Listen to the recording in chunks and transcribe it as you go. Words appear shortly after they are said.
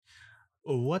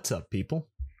What's up, people?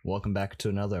 Welcome back to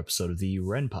another episode of the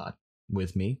Ren Pod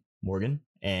with me, Morgan,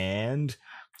 and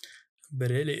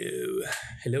But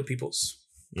hello, peoples.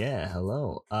 yeah,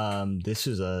 hello. This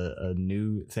is a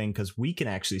new thing because we can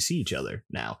actually see each other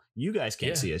now. You guys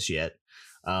can't see us yet.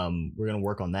 We're gonna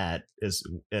work on that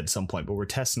at some point, but we're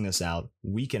testing this out.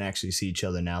 We can actually see each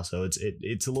other now, so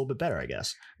it's a little bit better, I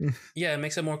guess. Yeah, it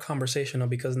makes it more conversational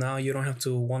because now you don't have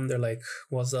to wonder like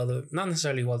what's the other, not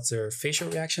necessarily what's their facial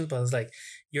reactions, but it's like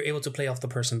you're able to play off the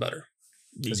person better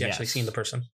because you're actually seeing the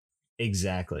person.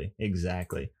 Exactly.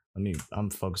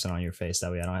 I'm focusing on your face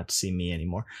that way I don't have to see me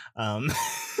anymore.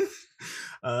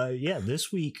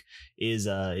 This week is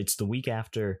it's the week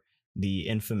after the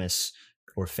infamous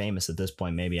or famous at this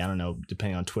point, maybe, I don't know,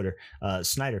 depending on Twitter,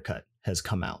 Snyder Cut has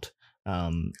come out.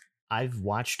 I've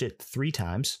watched it 3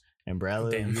 times, and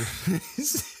Braulio,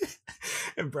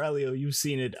 you've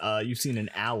seen it. You've seen an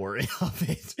hour of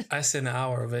it. I've seen an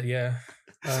hour of it. Yeah,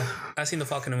 I've seen the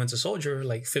Falcon and Winter Soldier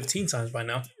like 15 times by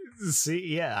now.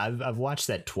 See, yeah, I've watched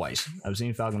that twice. I've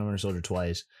seen Falcon and Winter Soldier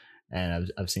twice, and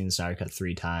I've seen the Snyder Cut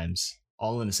 3 times,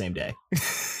 all in the same day.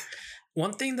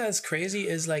 One thing that's crazy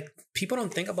is like people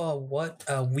don't think about what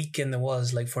a weekend it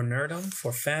was like for nerdom,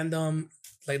 for fandom.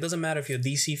 Like it doesn't matter if you're a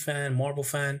DC fan, Marvel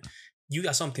fan, you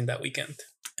got something that weekend.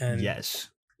 And yes,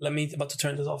 about to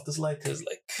turn this off this light because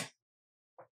like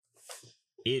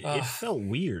it felt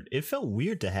weird. It felt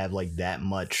weird to have like that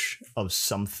much of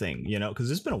something, you know, because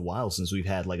it's been a while since we've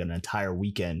had like an entire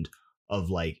weekend of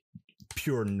like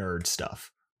pure nerd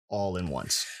stuff all in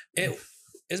once.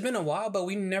 It's been a while, but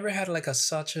we never had like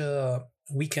such a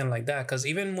weekend like that. Because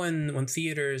even when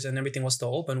theaters and everything was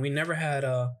still open, we never had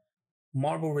a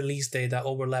Marvel release day that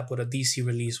overlapped with a DC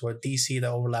release or DC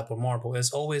that overlapped with Marvel.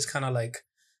 It's always kind of like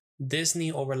Disney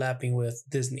overlapping with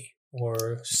Disney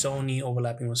or Sony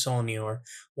overlapping with Sony or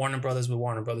Warner Brothers with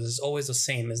Warner Brothers. It's always the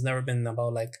same. It's never been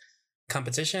about like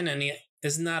competition, and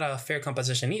it's not a fair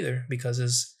competition either because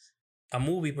it's a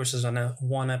movie versus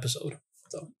one episode.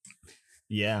 So.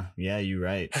 Yeah, you're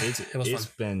right. It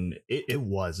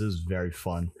was very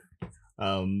fun.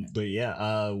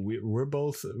 We're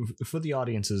both, for the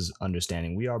audience's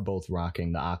understanding, we are both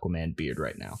rocking the Aquaman beard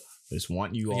right now. I just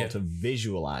want you all to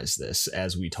visualize this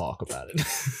as we talk about it.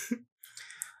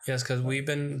 Yes, because we've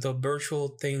been the visual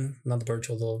things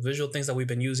that we've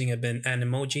been using have been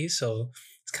animojis, so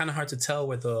it's kind of hard to tell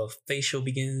where the facial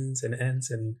begins and ends.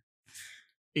 And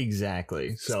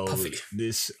exactly. So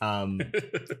this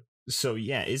So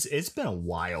yeah, it's been a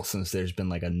while since there's been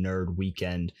like a nerd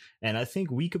weekend, and I think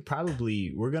we're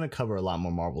gonna cover a lot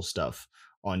more Marvel stuff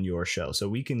on your show, so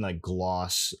we can like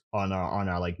gloss on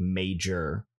our like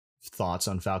major thoughts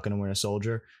on Falcon and Winter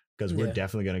Soldier, because we're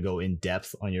definitely gonna go in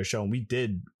depth on your show, and we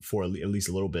did for at least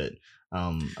a little bit.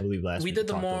 I believe last week we did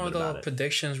the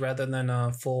predictions rather than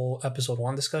a full episode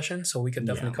 1 discussion, so we could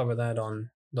definitely cover that on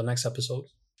the next episode.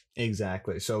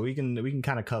 Exactly. So we can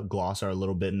kind of gloss our a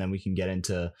little bit, and then we can get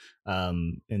into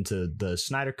the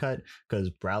Snyder Cut, because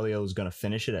Braulio is going to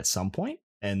finish it at some point,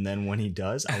 and then when he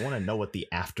does, I want to know what the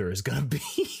after is going to be.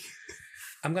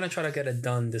 I'm going to try to get it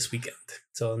done this weekend.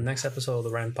 So next episode of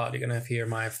the Ren Pod, you're going to have here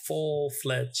my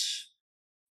full-fledged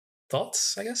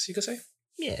thoughts, I guess you could say.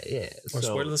 Yeah. Or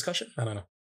spoiler discussion? I don't know.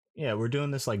 Yeah, we're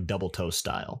doing this like Double Toast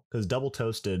style, because Double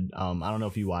Toasted, I don't know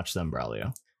if you watch them,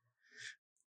 Braulio.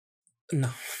 No,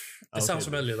 it sounds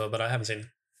familiar though, but I haven't seen it.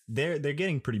 They're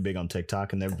getting pretty big on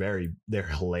TikTok, and they're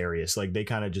hilarious. Like they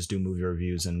kind of just do movie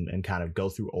reviews and kind of go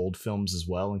through old films as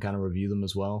well and kind of review them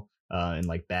as well, and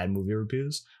like bad movie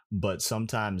reviews. But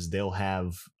sometimes they'll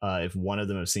have if one of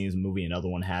them has seen the movie and another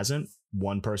one hasn't,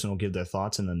 one person will give their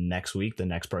thoughts, and then next week the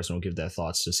next person will give their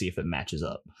thoughts to see if it matches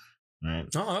up. Right.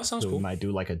 Oh, that sounds cool. We might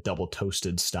do like a Double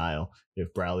Toasted style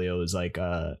if Braulio is like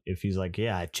if he's like,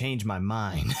 yeah, I changed my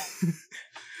mind.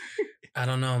 I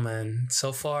don't know, man.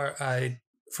 So far,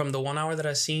 from the 1 hour that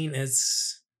I've seen,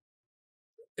 is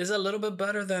a little bit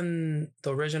better than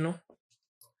the original,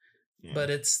 but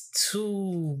it's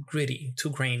too gritty, too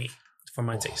grainy for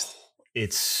my taste.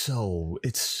 It's so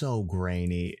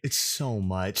grainy. It's so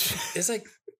much. It's like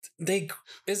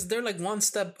they're like one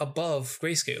step above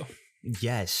Grayscale.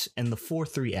 Yes, and the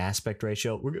 4:3 aspect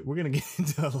ratio. We're gonna get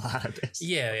into a lot of this.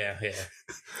 Yeah.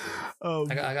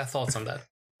 I got thoughts on that.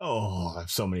 Oh, I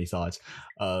have so many thoughts.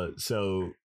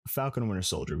 So Falcon and Winter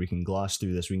Soldier, we can gloss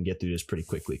through this. We can get through this pretty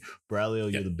quickly.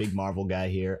 Braulio, you're the big Marvel guy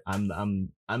here.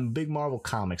 I'm a big Marvel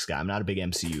comics guy. I'm not a big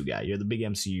MCU guy. You're the big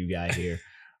MCU guy here.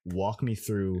 Walk me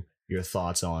through your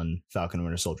thoughts on Falcon and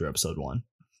Winter Soldier episode 1.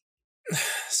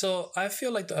 So I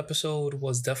feel like the episode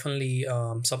was definitely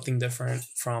something different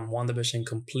from WandaVision,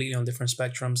 completely on different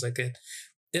spectrums. Like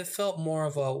it felt more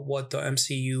of a what the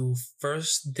MCU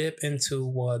first dip into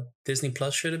what Disney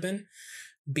Plus should have been,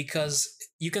 because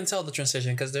you can tell the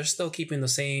transition because they're still keeping the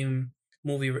same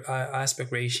movie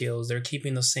aspect ratios. They're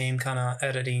keeping the same kind of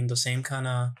editing, the same kind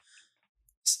of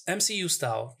MCU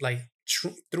style, like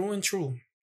through and true.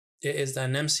 It is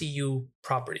an MCU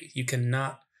property. You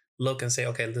cannot look and say,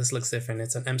 okay, this looks different.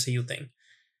 It's an MCU thing.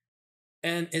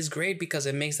 And it's great because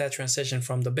it makes that transition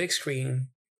from the big screen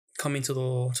coming to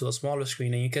the smaller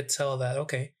screen, and you could tell that,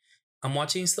 okay, I'm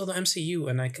watching still the MCU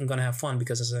and I'm gonna have fun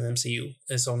because it's an MCU.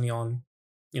 It's only on,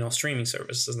 streaming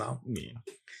services now. Yeah.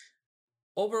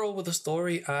 Overall, with the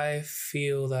story, I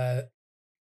feel that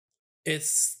it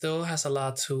still has a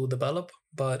lot to develop,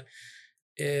 but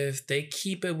if they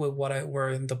keep it with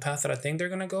where the path that I think they're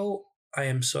gonna go, I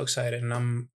am so excited, and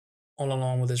I'm all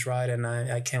along with this ride, and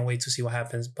I can't wait to see what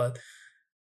happens. But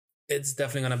it's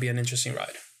definitely gonna be an interesting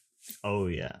ride. Oh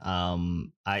yeah.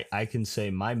 I can say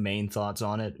my main thoughts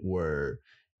on it were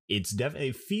it's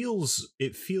definitely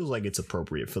it feels like it's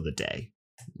appropriate for the day.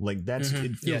 Like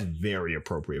it feels very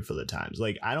appropriate for the times.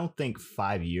 Like I don't think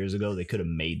 5 years ago they could have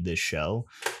made this show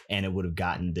and it would have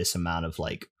gotten this amount of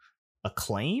like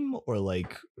acclaim or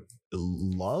like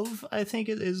love. I think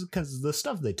it is because the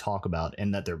stuff they talk about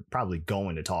and that they're probably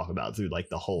going to talk about through like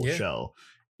the whole show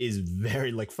is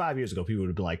very like 5 years ago people would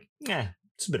have been like,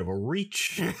 it's a bit of a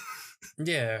reach.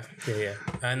 Yeah.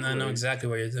 And I know exactly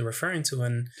what you're referring to.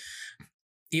 And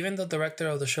even the director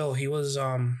of the show, he was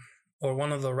or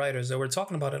one of the writers, they were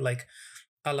talking about it, like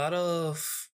a lot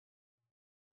of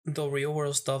the real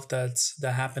world stuff that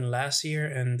happened last year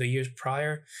and the years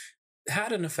prior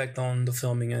had an effect on the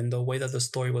filming and the way that the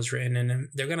story was written. And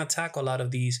they're gonna tackle a lot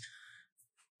of these,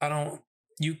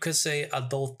 you could say,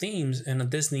 adult themes in a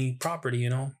Disney property,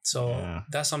 So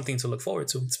that's something to look forward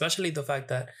to, especially the fact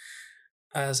that,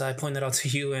 as I pointed out to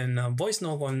you in voice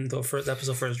note when the first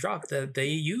episode first dropped, that they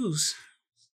use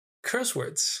curse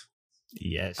words.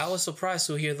 Yes, I was surprised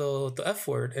to hear the F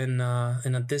word in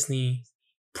a Disney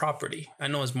property. I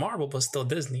know it's Marvel, but still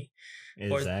Disney.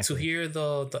 Exactly. Or to hear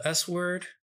the S word,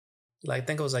 like I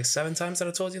think it was like 7 times that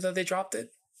I told you that they dropped it.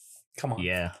 Come on,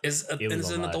 it's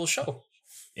an adult show.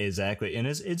 Exactly, and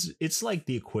it's like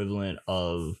the equivalent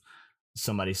of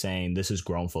somebody saying this is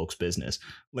grown folks business.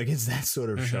 Like it's that sort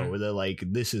of show where they're like,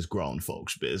 this is grown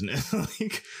folks business.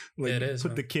 like it is,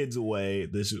 put the kids away,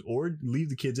 or leave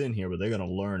the kids in here, but they're gonna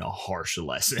learn a harsh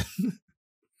lesson.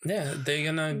 Yeah, they're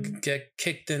gonna get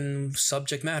kicked in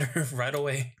subject matter right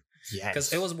away. Yes,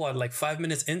 because it was like 5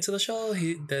 minutes into the show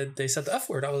they said the F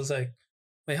word. I was like,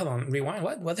 wait, hold on, rewind.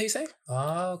 What did he say?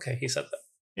 Oh, okay, he said that.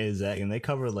 Exactly, and they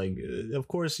cover like, of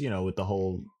course, with the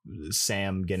whole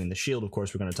Sam getting the shield. Of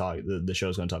course, we're going to talk. The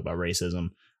show's going to talk about racism.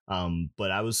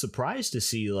 But I was surprised to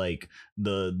see like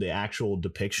the actual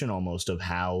depiction almost of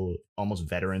how almost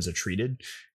veterans are treated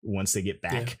once they get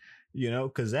back.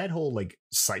 Because that whole like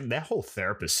that whole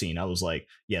therapist scene, I was like,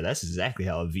 yeah, that's exactly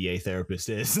how a VA therapist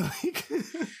is. Like,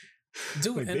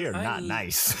 dude, like, they are not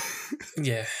nice.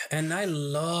 Yeah, and I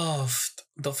loved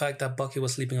the fact that Bucky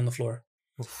was sleeping on the floor.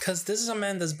 Because this is a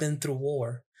man that's been through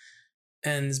war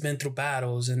and has been through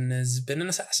battles and has been an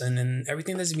assassin and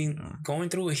everything that's been going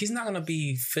through. He's not going to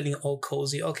be feeling all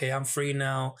cozy. Okay, I'm free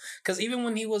now. Because even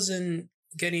when he was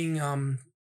getting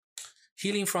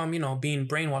healing from, being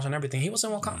brainwashed and everything, he was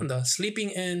in Wakanda, sleeping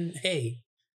in hay.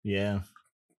 Yeah.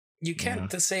 You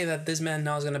can't say that this man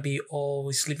now is going to be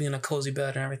always sleeping in a cozy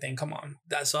bed and everything. Come on.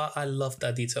 I love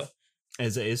that detail.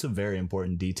 It's a very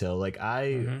important detail. Like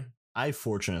I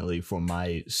fortunately, for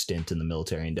my stint in the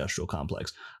military industrial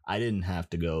complex, I didn't have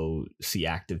to go see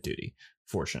active duty.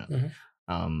 Fortunately,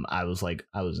 I was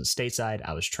in stateside.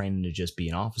 I was training to just be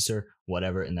an officer,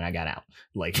 whatever, and then I got out.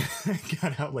 Like I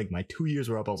got out, like my 2 years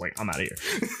were up. I was like, I'm out of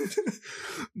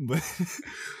here.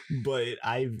 but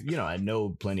I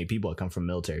know plenty of people. I come from a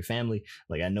military family.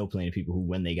 Like I know plenty of people who,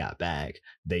 when they got back,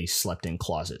 they slept in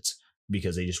closets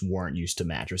because they just weren't used to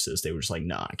mattresses. They were just like,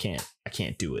 nah, I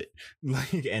can't do it.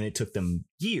 Like, and it took them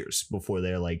years before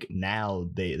they're like, now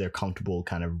they're comfortable,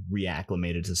 kind of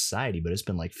reacclimated to society. But it's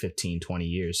been like 15, 20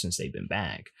 years since they've been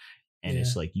back. And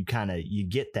it's like, you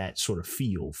get that sort of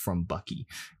feel from Bucky,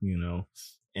 and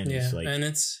it's like, and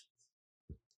it's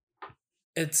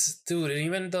dude, and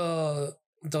even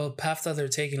the path that they're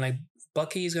taking, like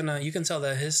Bucky's you can tell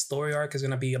that his story arc is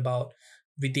gonna be about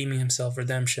redeeming himself,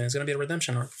 redemption. It's going to be a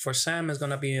redemption arc. For Sam, it's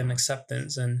going to be an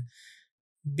acceptance and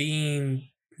being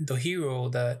the hero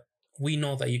that we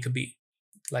know that you could be.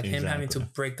 Like him having to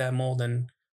break that mold and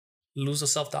lose the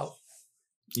self-doubt.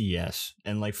 Yes.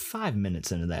 And like 5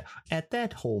 minutes into that, at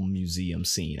that whole museum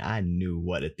scene, I knew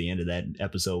what at the end of that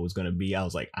episode was going to be. I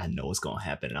was like, I know what's going to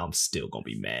happen and I'm still going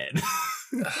to be mad.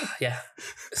 Yeah.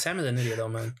 Sam is an idiot though,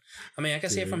 man. I mean, I can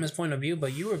see it from his point of view,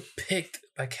 but you were picked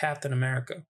by Captain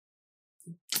America.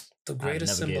 The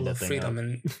greatest symbol of freedom.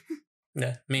 And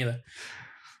yeah, me either.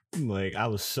 Like, I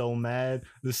was so mad.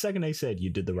 The second they said you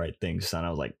did the right thing, son, I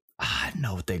was like, I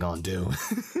know what they're going to do.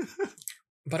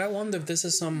 But I wonder if this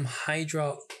is some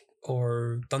Hydra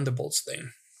or Thunderbolts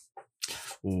thing.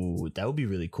 Ooh, that would be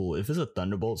really cool. If it's a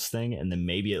Thunderbolts thing, and then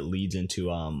maybe it leads into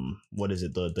what is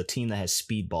it? The team that has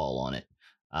Speedball on it.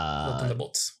 The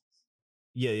Thunderbolts.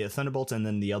 Yeah, Thunderbolts, and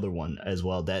then the other one as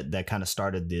well. That kind of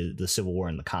started the Civil War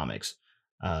in the comics.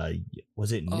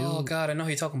 Was it new? Oh God, I know who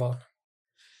you're talking about.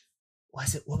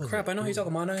 Was it? What was Crap, it? I know who you're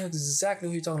talking about. I know exactly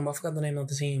who you're talking about. I forgot the name of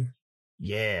the team.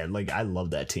 Yeah, like I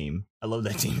love that team. I love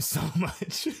that team so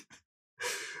much.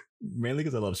 Mainly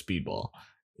because I love Speedball.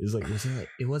 It's like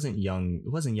it wasn't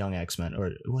young X-Men, or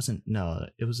it wasn't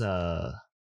it was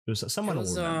someone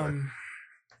will remember.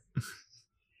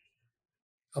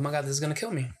 Oh my God, this is gonna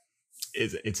kill me.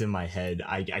 It's in my head.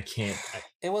 I can't.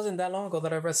 It wasn't that long ago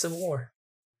that I read Civil War.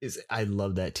 I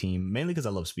love that team mainly because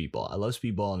I love Speedball. I love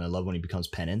Speedball and I love when he becomes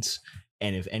Penance.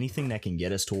 And if anything that can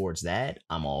get us towards that,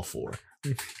 I'm all for.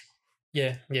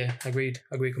 Yeah, agreed,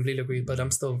 completely agreed. But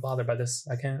I'm still bothered by this.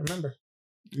 I can't remember.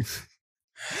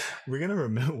 We're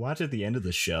gonna watch at the end of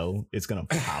the show. It's gonna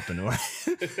pop in our.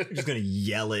 We're just gonna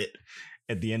yell it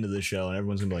at the end of the show, and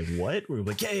everyone's gonna be like, "What?" We're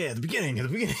gonna be like, "Yeah, at the beginning."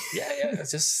 Yeah.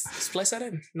 Just splice that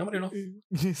in. Nobody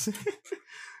knows.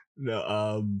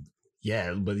 No,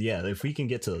 yeah, but yeah, if we can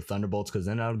get to the Thunderbolts, because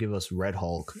then that'll give us Red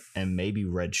Hulk and maybe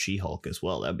Red She-Hulk as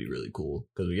well. That'd be really cool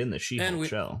because we're getting the She-Hulk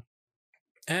show,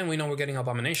 and we know we're getting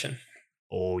Abomination.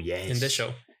 Oh yes, in this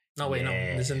show. No, wait, no.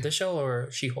 Is it in this show or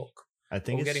She-Hulk? I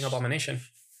think we're getting Abomination.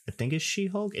 I think it's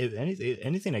She-Hulk.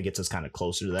 Anything that gets us kind of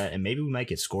closer to that, and maybe we might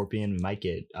get Scorpion. We might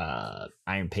get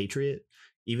Iron Patriot.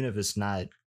 Even if it's not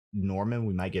Norman,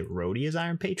 we might get Rhodey as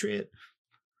Iron Patriot.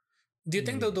 Do you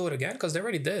think they'll do it again? Because they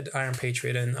already did Iron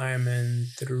Patriot and Iron Man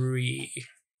 3.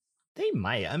 They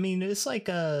might. I mean, it's like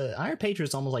Iron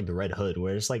Patriot's almost like the Red Hood,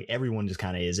 where it's like everyone just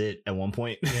kind of is it at one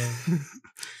point. Yeah,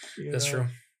 that's true.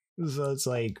 So it's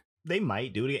like they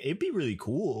might do it again. It'd be really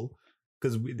cool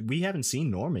because we haven't seen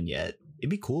Norman yet.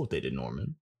 It'd be cool if they did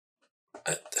Norman.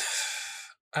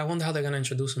 I wonder how they're gonna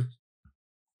introduce him,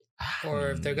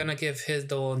 or if they're gonna give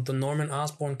the Norman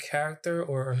Osborn character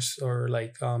or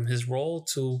like his role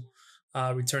to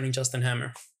returning Justin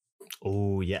Hammer.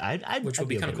 Oh yeah, which would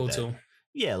be kind of cool too.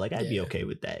 Yeah, like I'd be okay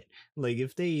with that. Like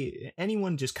if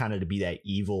anyone just kind of to be that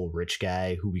evil rich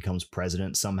guy who becomes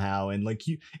president somehow, and like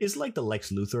it's like the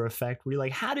Lex Luthor effect where you're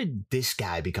like, how did this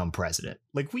guy become president?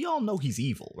 Like we all know he's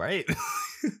evil, right?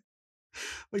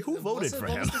 Like who voted for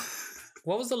him?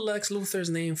 What was the Lex Luthor's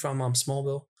name from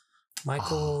Smallville?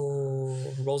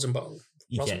 Michael Rosenberg.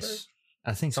 Yes,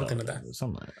 I think something so. Like that.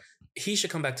 Something like that. He should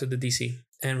come back to the DC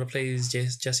and replace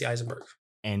Jesse Eisenberg.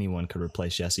 Anyone could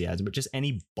replace Jesse Eisenberg. Just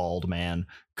any bald man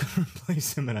could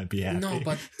replace him and I'd be happy. No,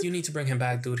 but you need to bring him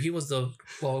back, dude. He was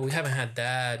we haven't had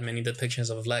that many depictions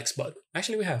of Lex, but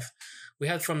actually we have. We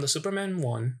had from the Superman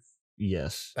 1.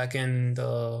 Yes. Back in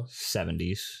the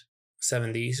 70s.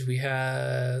 We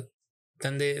had,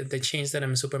 then they changed that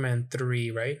in Superman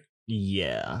 3, right?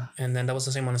 Yeah. And then that was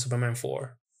the same one in Superman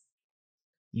 4.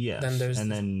 Yes.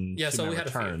 Then yeah, Superman so we had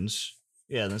Returns.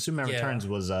 Yeah, then Superman Returns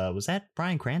was that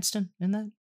Bryan Cranston in that?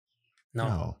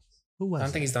 No. Who was I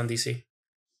don't think he's done DC.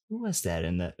 Who was that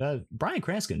in that? Bryan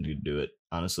Cranston could do it,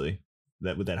 honestly.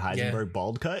 That with that Heisenberg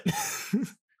bald cut.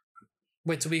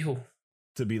 Wait, to be who?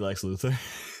 To be Lex Luthor.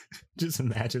 Just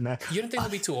imagine that. You don't think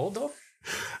he'll be too old though?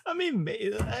 I mean,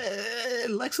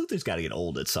 Lex Luthor's got to get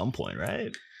old at some point,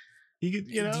 right? He could,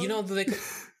 You know,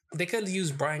 they could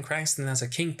use Bryan Cranston as a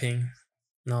Kingpin.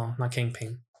 No, not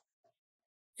Kingpin.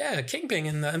 Yeah, Kingpin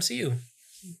in the MCU.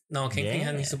 No,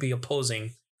 Kingpin needs to be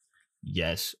opposing.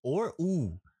 Yes. Or,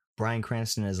 Bryan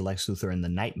Cranston as Lex Luthor in the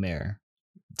Nightmare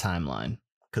timeline.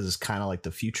 Because it's kind of like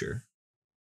the future.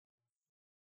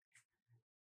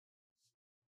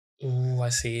 Ooh, I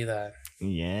see that.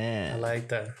 Yeah. I like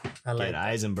that. Get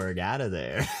Eisenberg out of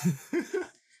there.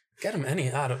 Get him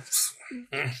out of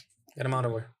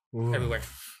everywhere.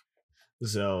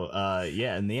 So,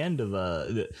 in the end of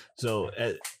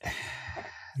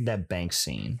that bank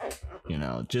scene,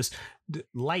 just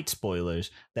light spoilers.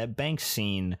 That bank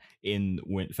scene in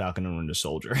Falcon and Winter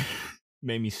Soldier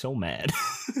made me so mad.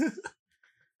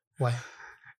 Why?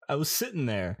 I was sitting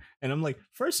there and I'm like,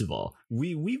 first of all,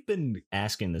 we've been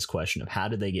asking this question of how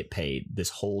did they get paid this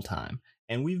whole time?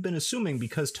 And we've been assuming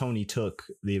because Tony took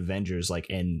the Avengers like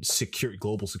and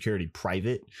global security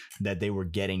private that they were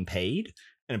getting paid,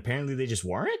 and apparently they just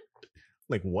weren't.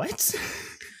 Like what?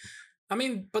 I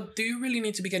mean, but do you really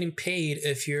need to be getting paid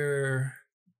if you're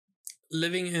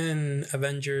living in the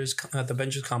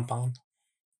Avengers compound?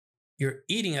 You're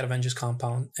eating at Avengers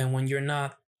compound, and when you're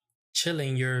not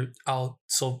chilling, you're out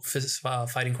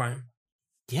fighting crime.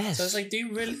 Yes. So it's like, do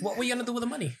you really? What were you gonna do with the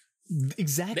money?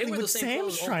 Exactly what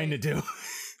Sam's trying to do.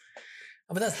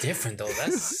 But that's different though.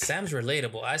 Sam's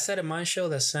relatable. I said in my show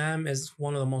that Sam is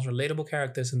one of the most relatable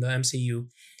characters in the MCU,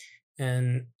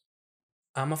 and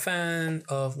I'm a fan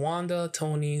of Wanda,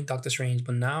 Tony, Doctor Strange,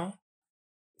 but now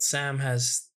Sam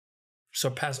has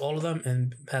surpassed all of them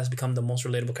and has become the most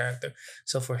relatable character.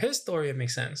 So for his story, it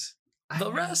makes sense.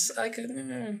 The rest, I could.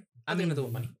 I'm gonna do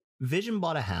with money. Vision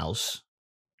bought a house,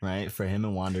 right, for him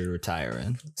and Wanda to retire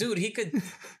in. Dude, he could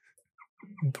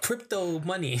crypto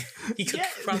money. He could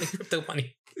probably crypto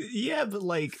money. Yeah, but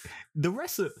like the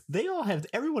rest of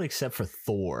everyone except for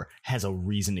Thor has a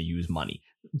reason to use money.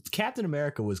 Captain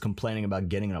America was complaining about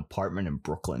getting an apartment in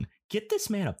Brooklyn. Get this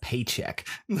man a paycheck.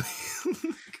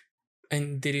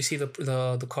 And did you see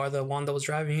the car that Wanda was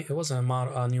driving? It wasn't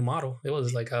a new model. It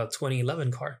was like a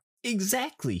 2011 car.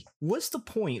 Exactly. What's the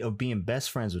point of being best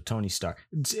friends with Tony Stark?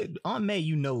 Aunt May,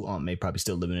 Aunt May probably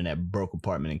still living in that broke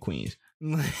apartment in Queens.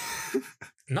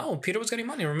 No, Peter was getting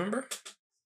money, remember?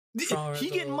 He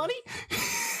getting money?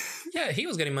 Yeah, he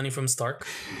was getting money from Stark.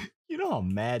 You know how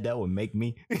mad that would make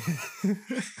me?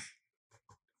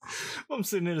 I'm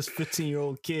sitting there, this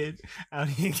 15-year-old kid out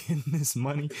here getting this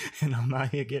money, and I'm out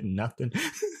here getting nothing.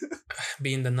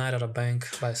 Being denied at a bank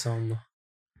by some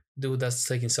dude that's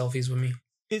taking selfies with me.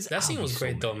 That scene was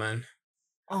great though, man.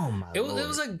 Oh my Lord. It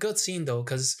was a good scene though,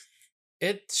 because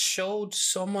it showed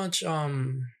so much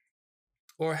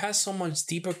or has so much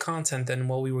deeper content than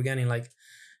what we were getting. Like,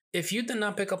 if you did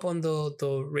not pick up on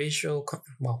the racial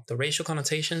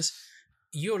connotations,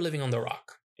 you're living on the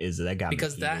rock. That got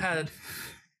because that had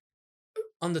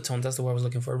undertones. That's the word I was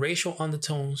looking for. Racial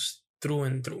undertones through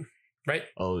and through, right?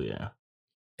 Oh yeah.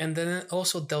 And then it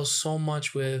also dealt so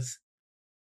much with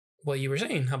what you were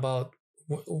saying about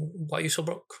why you're so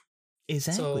broke.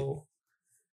 Exactly. So,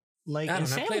 like,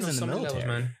 Sam was in the military. Levels,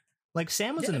 man. Like,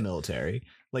 Sam was in the military.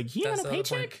 Like, he got a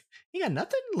paycheck. He got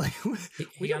nothing. Like,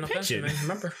 we got no pension, man.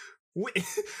 Remember?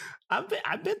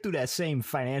 I've been through that same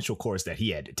financial course that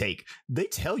he had to take. They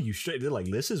tell you straight. They're like,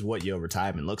 this is what your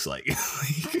retirement looks like.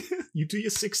 You do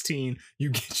your 16, you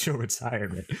get your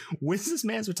retirement. When's this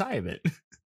man's retirement?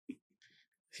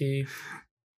 I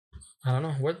don't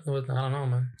know. I don't know,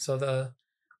 man. So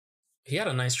he had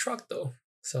a nice truck though.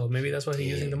 So maybe that's what he's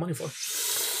using the money for.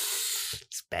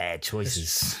 It's bad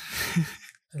choices.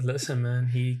 Listen, man,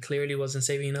 he clearly wasn't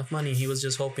saving enough money. He was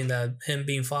just hoping that him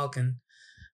being Falcon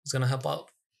was gonna help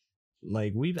out.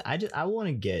 Like I want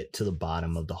to get to the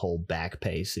bottom of the whole back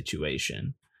pay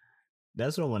situation.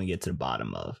 That's what I want to get to the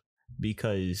bottom of,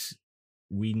 because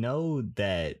we know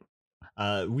that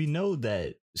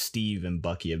Steve and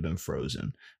Bucky have been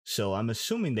frozen. So I'm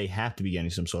assuming they have to be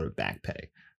getting some sort of back pay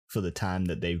for the time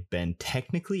that they've been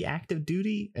technically active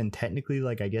duty and technically,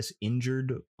 like, I guess,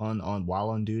 injured while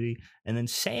on duty. And then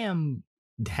Sam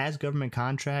has government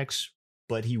contracts,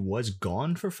 but he was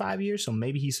gone for 5 years, so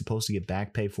maybe he's supposed to get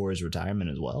back pay for his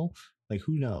retirement as well. Like,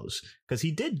 who knows? Because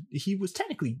he was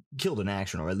technically killed in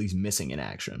action, or at least missing in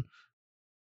action,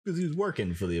 because he was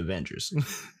working for the Avengers.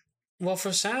 Well,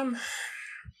 for Sam,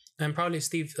 and probably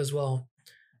Steve as well,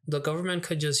 the government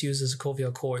could just use the Sokovia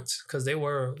Accords, because they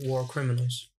were war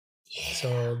criminals. Yeah.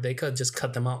 So they could just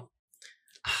cut them out.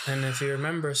 And if you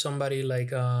remember somebody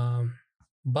like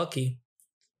Bucky,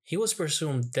 he was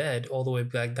presumed dead all the way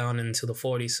back down into the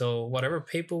 40s. So whatever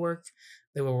paperwork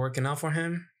they were working out for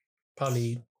him,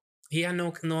 probably he had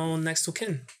no next to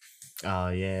kin. Oh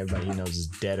yeah, everybody knows is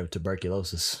dead of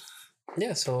tuberculosis.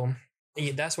 Yeah, so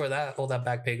that's where all that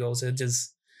back pay goes. It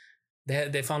just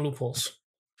they found loopholes.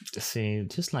 See,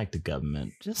 just like the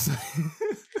government. Just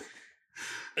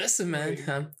listen,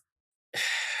 man.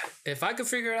 If I could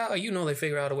figure it out, they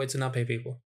figure out a way to not pay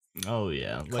people. Oh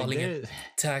yeah, calling it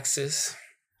taxes.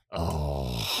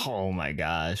 Oh my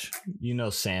gosh!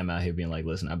 Sam out here being like,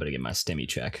 "Listen, I better get my STEMI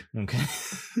check." Okay.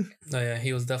 Oh yeah,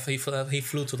 he was definitely he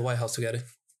flew to the White House to get it.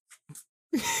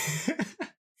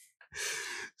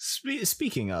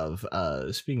 Speaking of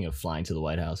flying to the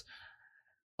White House,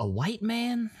 a white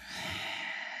man.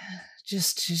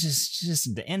 Just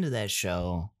at the end of that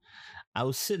show, I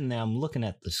was sitting there. I'm looking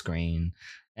at the screen.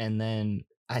 And then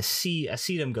I see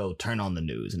them go, turn on the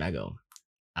news. And I go,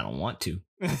 I don't want to.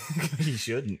 He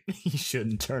shouldn't. He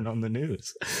shouldn't turn on the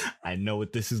news. I know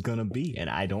what this is gonna be, and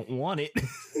I don't want it.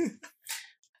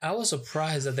 I was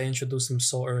surprised that they introduced him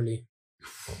so early.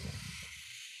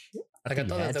 I thought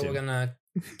that they were gonna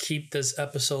keep this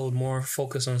episode more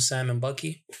focused on Sam and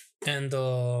Bucky and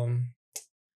the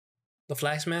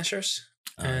Flag Smashers,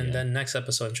 and then next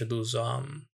episode introduce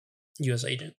U.S.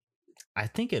 Agent. I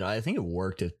think it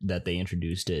worked that they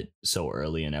introduced it so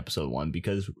early in episode 1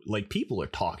 because like people are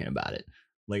talking about it.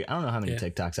 Like I don't know how many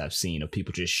TikToks I've seen of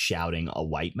people just shouting a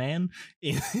white man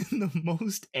in the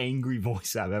most angry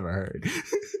voice I've ever heard.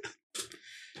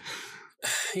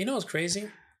 You know what's crazy?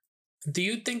 Do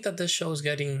you think that this show is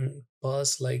getting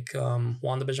buzz like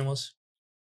WandaVision was?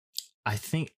 I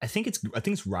think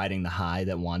it's riding the high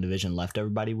that WandaVision left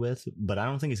everybody with, but I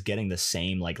don't think it's getting the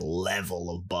same like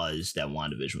level of buzz that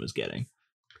WandaVision was getting.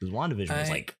 Because WandaVision was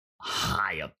like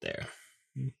high up there.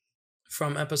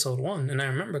 From episode 1, and I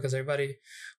remember because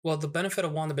the benefit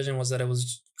of WandaVision was that it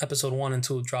was episode 1 and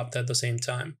 2 dropped at the same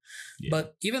time. Yeah.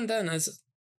 But even then, it's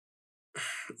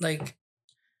like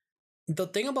the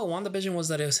thing about WandaVision was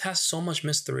that it has so much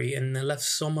mystery and it left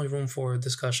so much room for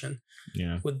discussion.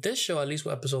 Yeah. With this show, at least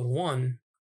with episode 1,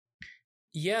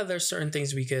 there's certain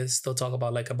things we could still talk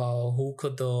about, like about who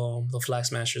could the Flag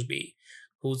Smashers be?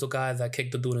 Who's the guy that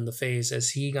kicked the dude in the face?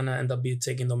 Is he gonna end up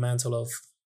taking the mantle of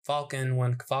Falcon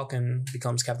when Falcon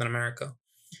becomes Captain America?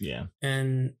 Yeah.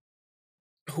 And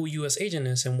who U.S. Agent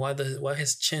is and why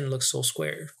his chin looks so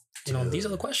square. You know, these are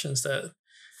the questions that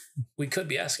we could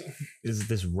be asking. Is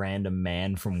this random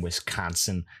man from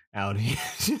Wisconsin out here?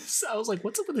 I was like,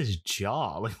 what's up with his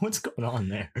jaw? Like, what's going on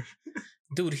there?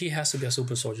 Dude, he has to be a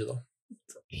super soldier, though.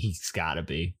 He's got to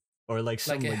be. Or like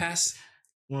some, it has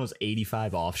one of those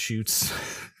 85 offshoots.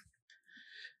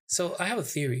 So I have a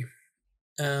theory.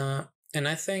 And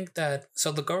I think that,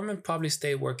 so the government probably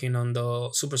stayed working on the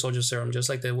super soldier serum, just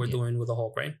like they were doing with the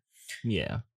Hulk, right?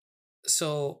 Yeah.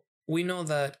 So we know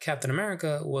that Captain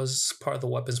America was part of the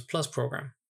Weapons Plus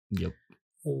program. Yep.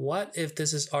 What if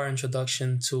this is our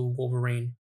introduction to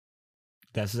Wolverine?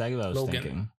 That's exactly what I was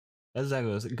thinking. That's exactly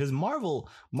what I was thinking. Because Marvel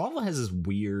has this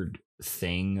weird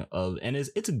thing of, and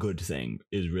it's a good thing,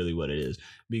 is really what it is,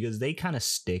 because they kind of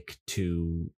stick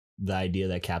to the idea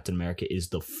that Captain America is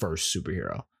the first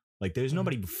superhero. Like there's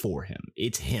nobody before him.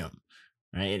 It's him.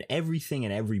 Right? And everything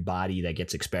and everybody that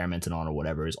gets experimented on or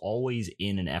whatever is always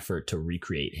in an effort to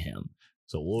recreate him.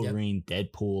 So Wolverine,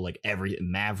 Deadpool, like every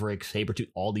Maverick, Sabretooth,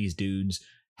 all these dudes,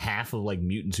 half of like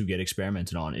mutants who get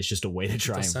experimented on. It's just a way to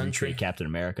try and recreate Captain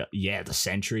America. Yeah, the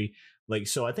Sentry. Like,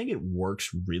 so I think it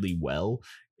works really well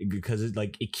because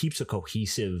it keeps a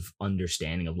cohesive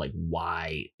understanding of like,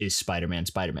 why is Spider-Man?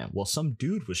 Well, some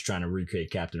dude was trying to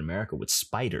recreate Captain America with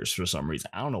spiders for some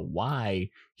reason. I don't know why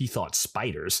he thought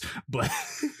spiders, but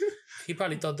he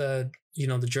probably thought that, you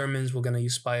know, the Germans were going to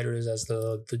use spiders as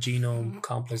the genome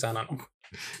complex. I don't know.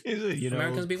 Is it,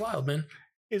 Americans be wild, man.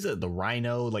 Is it the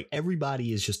Rhino? Like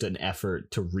everybody is just an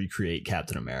effort to recreate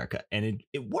Captain America, and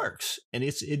it works. And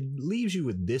it leaves you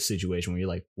with this situation where you're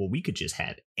like, well, we could just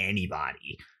have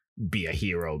anybody be a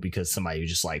hero because somebody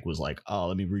just like was like, oh,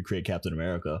 let me recreate Captain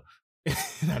America.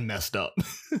 And I messed up.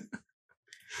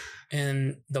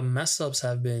 And the mess ups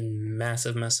have been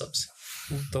massive mess ups.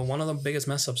 One of the biggest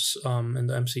mess ups in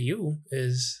the MCU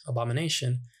is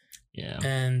Abomination. Yeah.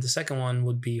 And the second one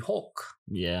would be Hulk.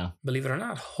 Yeah. Believe it or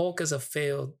not, Hulk is a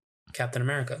failed Captain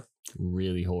America.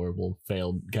 Really horrible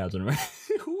failed Captain America.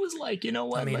 Who was like, you know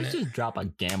what? Let's just drop a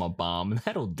gamma bomb.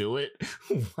 That'll do it.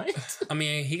 What? I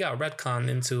mean, he got retconned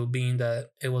into being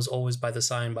that it was always by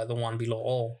design by the one below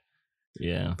all.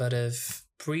 Yeah. But if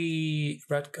I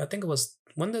think it was,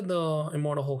 when did the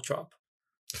Immortal Hulk drop?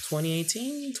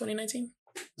 2018, 2019?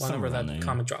 Whenever that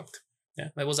comic dropped. Yeah,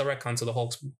 it was a retcon to the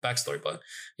Hulk's backstory, but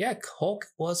yeah, Hulk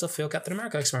was a failed Captain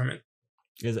America experiment.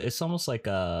 It's almost like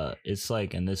it's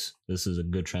like, and this is a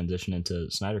good transition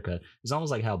into Snyder Cut. It's almost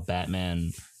like how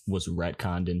Batman was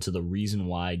retconned into the reason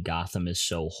why Gotham is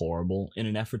so horrible in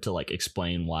an effort to like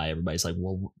explain why everybody's like,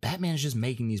 well, Batman is just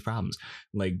making these problems.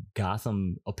 Like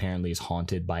Gotham apparently is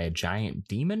haunted by a giant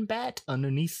demon bat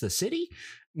underneath the city,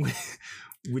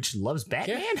 which loves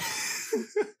Batman. Yeah.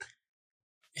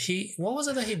 What was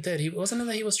it that he did? Wasn't it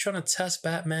that he was trying to test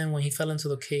Batman when he fell into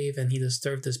the cave and he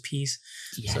disturbed his peace?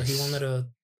 Yes. So he wanted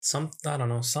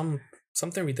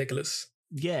something ridiculous.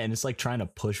 Yeah, and it's like trying to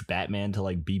push Batman to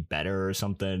like be better or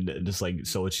something. Just like,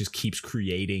 so it just keeps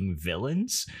creating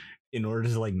villains in order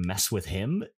to like mess with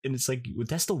him. And it's like,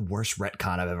 that's the worst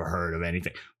retcon I've ever heard of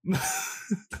anything.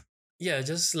 Yeah,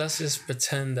 let's just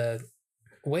pretend that.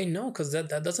 Wait, no, because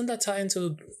that doesn't that tie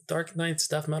into Dark Knight's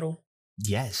death metal?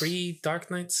 Yes.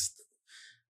 Pre-Dark Knights?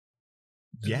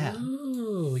 Yeah.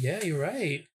 Oh, yeah, you're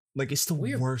right. Like, it's the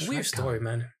worst weird story,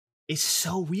 man. It's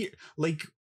so weird. Like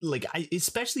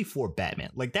especially for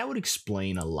Batman. Like, that would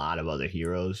explain a lot of other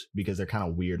heroes because they're kind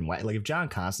of weird and white. Like, if John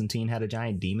Constantine had a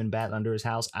giant demon bat under his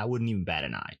house, I wouldn't even bat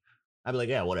an eye. I'd be like,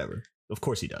 yeah, whatever. Of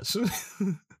course he does.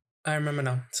 I remember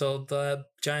now. So the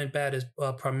giant bat is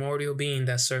a primordial being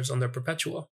that serves under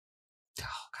Perpetua. Oh,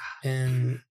 God.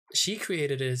 And she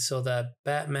created it so that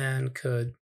Batman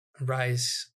could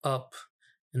rise up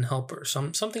and help her.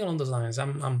 Something along those lines.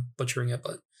 I'm butchering it,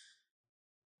 but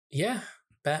yeah,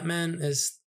 Batman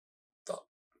is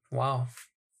wow.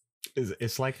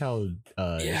 It's like how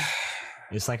yeah.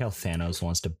 It's like how Thanos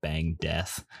wants to bang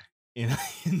Death in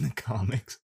the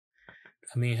comics.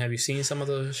 I mean, have you seen some of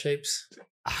those shapes?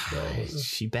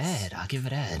 She bad. I'll give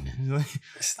it that.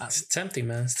 It's tempting,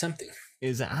 man. It's tempting.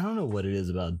 I don't know what it is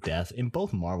about Death in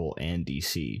both Marvel and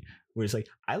DC, where it's like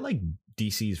I like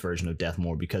DC's version of Death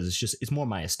more because it's more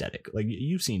my aesthetic. Like,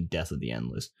 you've seen Death of the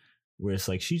Endless, where it's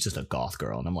like she's just a goth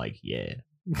girl, and I'm like, yeah.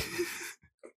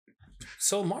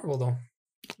 So Marvel though.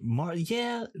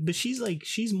 Yeah, but she's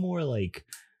more like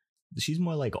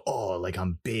oh, like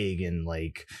I'm big and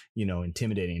like, you know,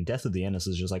 intimidating. And Death of the Endless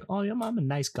is just like, oh yeah, I'm a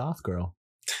nice goth girl.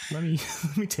 Let me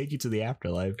take you to the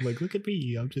afterlife. Like, look at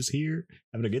me, I'm just here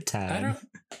having a good time.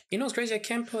 You know what's crazy? I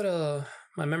can't put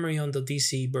my memory on the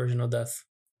DC version of Death.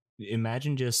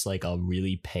 Imagine just like a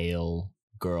really pale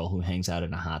girl who hangs out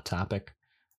in a Hot Topic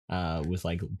with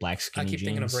like black skinny jeans. I keep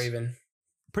thinking of Raven.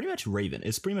 Pretty much Raven.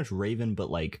 It's pretty much Raven, but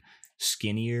like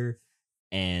skinnier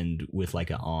and with like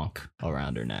an ankh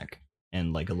around her neck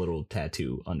and like a little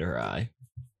tattoo under her eye.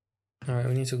 All right,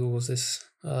 we need to Google this.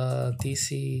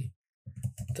 DC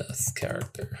Death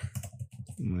character.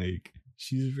 Like,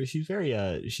 she's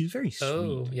very sweet.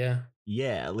 Oh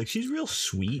yeah, like she's real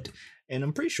sweet, and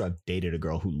I'm pretty sure I've dated a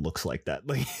girl who looks like that.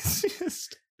 Like, it's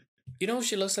just, you know what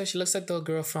she looks like? She looks like the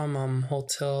girl from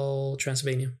Hotel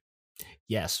Transylvania.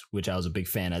 Yes, which I was a big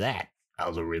fan of that. I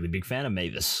was a really big fan of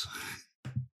Mavis.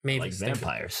 I like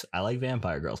vampires. I like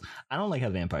vampire girls. I don't like how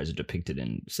vampires are depicted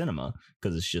in cinema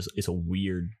because it's a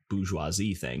weird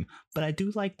bourgeoisie thing. But I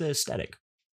do like the aesthetic.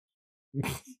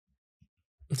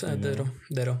 Ditto.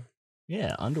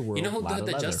 Yeah, Underworld. You know who did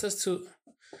the justice to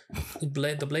the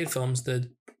Blade films?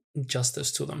 Did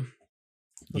justice to them,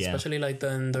 especially like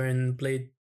during Blade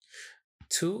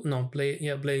 2. No, Blade.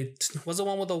 What's the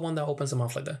one with the one that opens the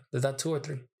mouth like that? Is that 2 or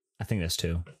 3? I think that's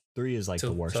 2. 3 is like 2,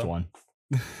 the worst one.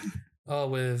 Oh,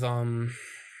 with Ryan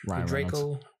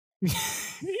Draco.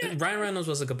 Yeah. Ryan Reynolds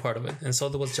was a good part of it, and so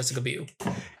was Jessica Biel.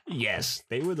 Yes,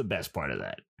 they were the best part of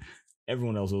that.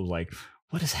 Everyone else was like,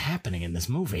 "What is happening in this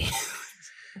movie?"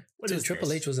 Dude,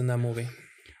 Triple H was in that movie.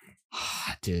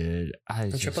 Dude,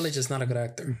 Triple H is not a good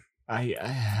actor.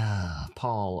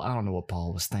 Paul, I don't know what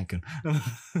Paul was thinking.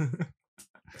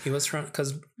 He was trying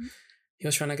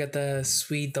to get the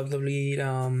sweet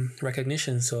WWE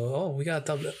recognition. So, we got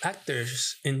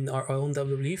actors in our own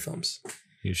WWE films.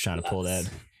 He was trying to pull that.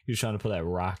 He was trying to put that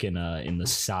Rock in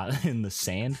the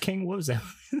Sand King. What was that?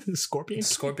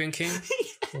 Scorpion King.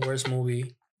 Worst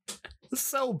movie.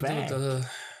 So bad. Dude,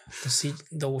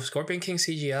 the Scorpion King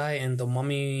CGI and the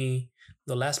Mummy,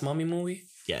 the last Mummy movie.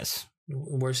 Yes.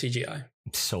 Worst CGI.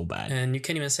 So bad. And you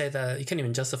can't even say that. You can't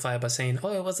even justify it by saying,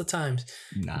 "Oh, it was the times."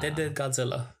 Nah. They did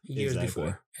Godzilla years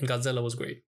before, and Godzilla was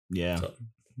great. Yeah. So.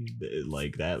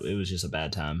 Like that, it was just a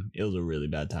bad time. It was a really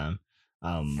bad time.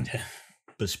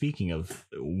 But speaking of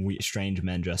strange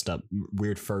men dressed up,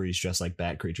 weird furries dressed like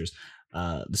bat creatures,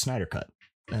 the Snyder Cut.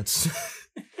 That's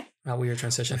a weird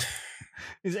transition.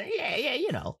 Yeah,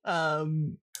 you know, a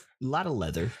lot of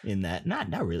leather in that.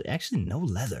 Not really. Actually, no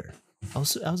leather. I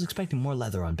was expecting more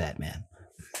leather on Batman.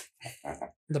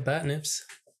 The bat nips.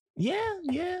 Yeah.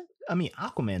 I mean,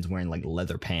 Aquaman's wearing like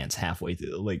leather pants halfway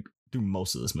through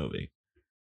most of this movie.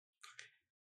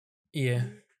 Yeah.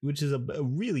 Which is a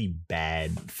really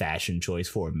bad fashion choice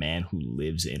for a man who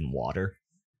lives in water.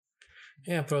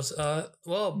 Yeah, but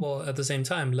well, at the same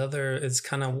time, leather is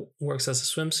kind of works as a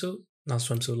swimsuit, not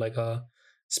swimsuit, like a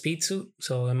speed suit.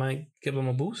 So it might give him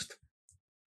a boost.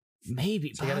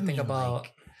 Maybe. So you gotta think about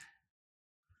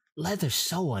leather's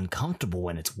so uncomfortable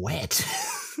when it's wet.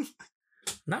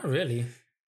 Not really.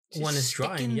 Just when it's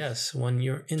drying, yes. When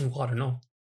you're in water, no.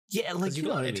 Yeah, like you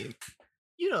know what I mean.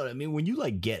 You know what I mean? When you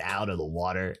like get out of the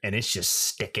water and it's just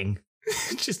sticking,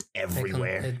 it's just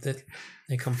everywhere.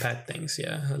 They compact things.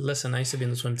 Yeah. Listen, I used to be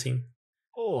in the swim team.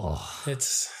 Oh,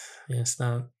 it's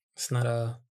not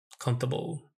a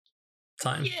comfortable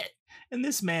time. Yeah. And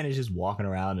this man is just walking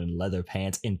around in leather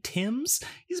pants and Timbs.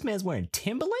 This man's wearing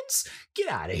Timberlands. Get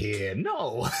out of here!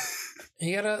 No.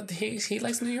 He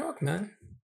likes New York, man.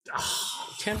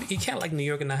 You can't like New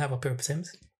York and not have a pair of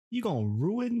Timbs. You gonna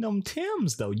ruin them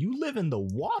Timbs though. You live in the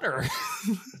water.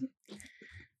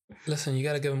 Listen, you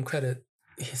gotta give him credit.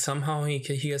 Somehow he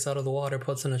gets out of the water,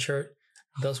 puts on a shirt,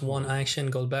 does one action,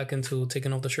 goes back into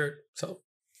taking off the shirt. So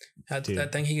I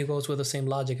think he goes with the same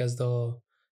logic as the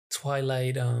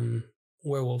Twilight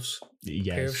werewolves.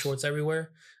 Yes. Pair of shorts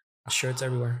everywhere, shirts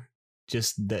everywhere.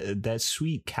 Just that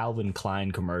sweet Calvin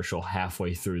Klein commercial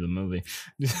halfway through the movie.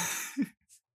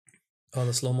 Oh,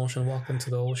 the slow motion walk into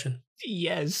the ocean.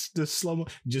 Yes, the slow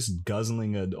just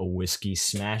guzzling a whiskey,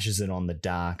 smashes it on the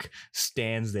dock,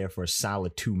 stands there for a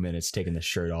solid 2 minutes, taking the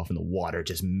shirt off, and the water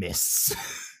just mists.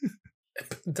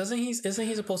 Isn't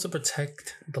he supposed to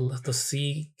protect the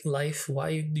sea life?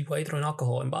 Why throwing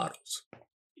alcohol in bottles?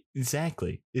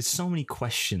 Exactly. It's so many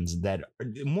questions that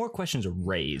more questions are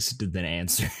raised than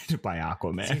answered by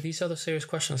Aquaman. See, these are the serious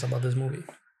questions about this movie.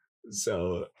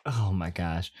 So, oh my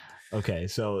gosh. Okay,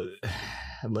 so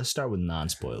let's start with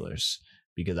non-spoilers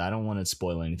because I don't want to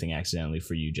spoil anything accidentally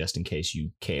for you just in case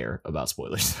you care about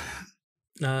spoilers.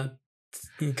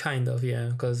 Kind of, yeah,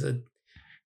 because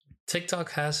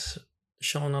TikTok has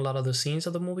shown a lot of the scenes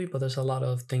of the movie, but there's a lot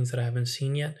of things that I haven't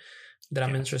seen yet that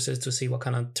I'm interested to see what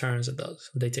kind of turns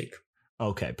they take.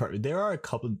 Okay, there are a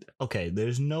couple. Okay,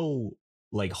 there's no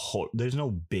there's no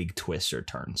big twists or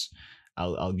turns.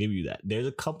 I'll give you that. There's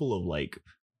a couple of like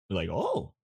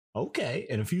oh, okay,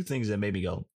 and a few things that made me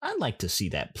go, I'd like to see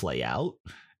that play out.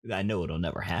 I know it'll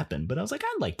never happen, but I was like,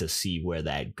 I'd like to see where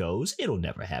that goes. It'll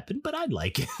never happen, but I'd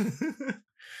like it.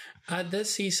 I did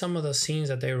see some of the scenes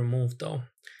that they removed though.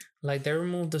 Like they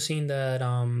removed the scene that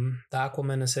the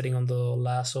Aquaman is sitting on the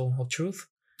lasso of truth.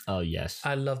 Oh yes,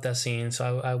 I love that scene.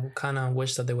 So I kind of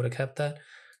wish that they would have kept that.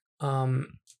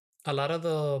 A lot of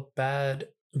the bad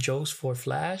jokes for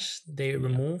Flash they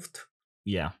removed.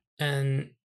 Yeah,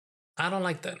 and I don't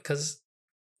like that because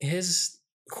his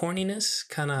corniness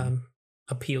kind of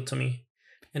appealed to me,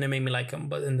 and it made me like him.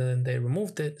 But and then they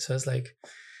removed it, so it's like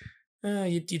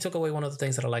you took away one of the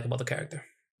things that I like about the character.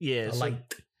 Yeah, I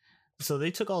liked. So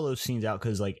they took all those scenes out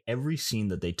because like every scene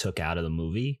that they took out of the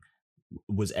movie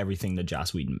was everything that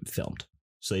Joss Whedon filmed.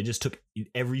 So they just took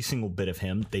every single bit of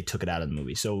him. They took it out of the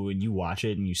movie. So when you watch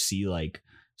it and you see like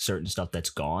certain stuff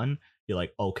that's gone, you're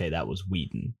like, okay, that was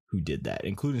Whedon who did that,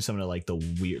 including some of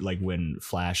the weird, like when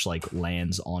Flash like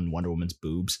lands on Wonder Woman's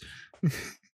boobs.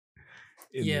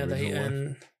 Yeah,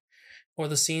 or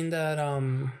the scene that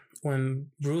when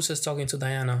Bruce is talking to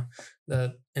Diana,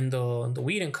 that in the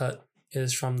Whedon cut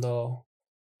is from the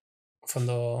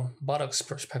buttocks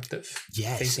perspective,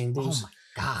 yes, facing Bruce. Oh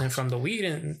my god! And from the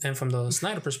Whedon and from the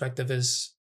Snyder perspective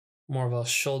is more of a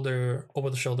over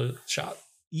the shoulder shot.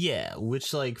 Yeah,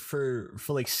 which like for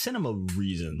like cinema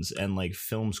reasons and like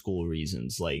film school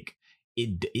reasons, like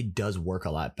it does work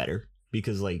a lot better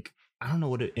because like I don't know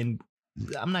what it. And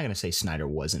I'm not gonna say Snyder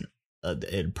wasn't a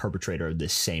perpetrator of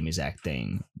this same exact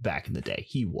thing back in the day.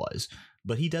 He was,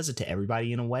 but he does it to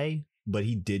everybody in a way. But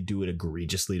he did do it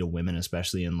egregiously to women,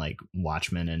 especially in like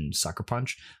Watchmen and Sucker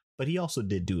Punch. But he also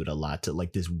did do it a lot to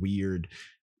like this weird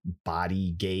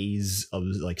body gaze of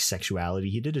like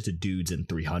sexuality. He did it to dudes in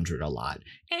 300 a lot,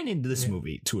 and in this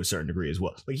movie to a certain degree as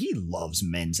well. Like he loves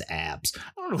men's abs.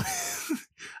 I don't know.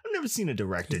 I've never seen a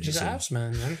director just abs,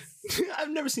 man.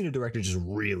 I've never seen a director just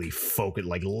really focus,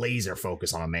 like laser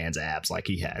focus on a man's abs like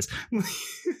he has.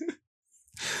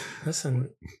 Listen.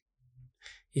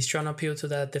 He's trying to appeal to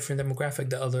that different demographic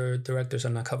that other directors are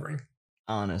not covering.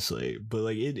 Honestly, but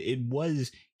like it was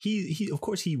he of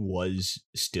course he was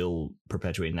still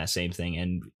perpetuating that same thing,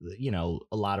 and you know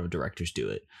a lot of directors do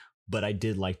it. But I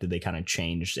did like that they kind of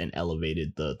changed and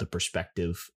elevated the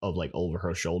perspective of like over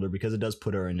her shoulder because it does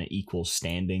put her in an equal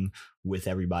standing with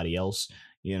everybody else,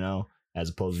 you know, as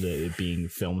opposed to it being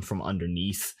filmed from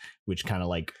underneath, which kind of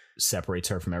like separates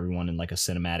her from everyone in like a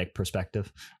cinematic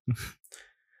perspective.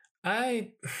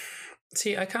 I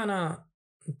kind of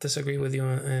disagree with you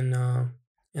in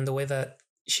the way that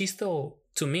she still,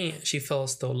 to me, she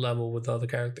felt still level with the other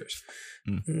characters,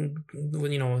 with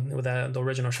with the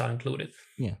original shot included.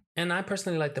 Yeah, and I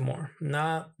personally liked it more,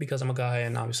 not because I'm a guy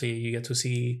and obviously you get to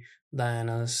see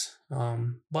Diana's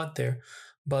butt there,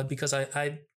 but because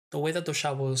I the way that the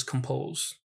shot was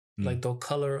composed. Like the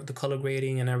color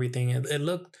grading and everything, it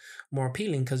looked more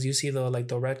appealing because you see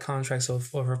the red contrast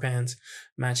of her pants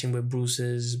matching with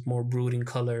Bruce's more brooding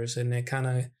colors, and it kind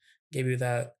of gave you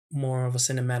that more of a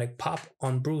cinematic pop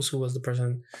on Bruce, who was the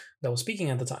person that was speaking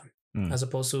at the time, as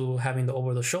opposed to having the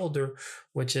over the shoulder,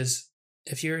 which is,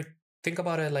 if you think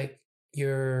about it, like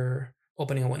you're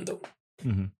opening a window.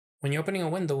 Mm-hmm. When you're opening a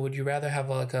window, would you rather have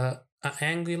like a an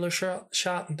angular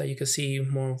shot that you can see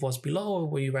more of what's below, or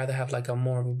would you rather have like a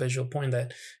more of a visual point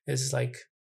that is like,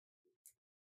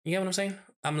 you get what I'm saying?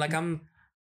 I'm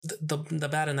the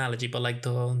bad analogy, but like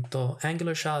the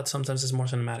angular shot sometimes is more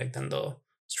cinematic than the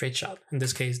straight shot. In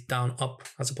this case, down up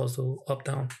as opposed to up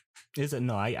down.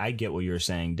 No, I get what you're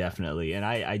saying, definitely. And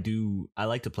I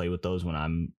like to play with those when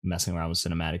I'm messing around with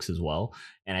cinematics as well.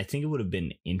 And I think it would have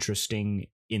been interesting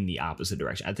in the opposite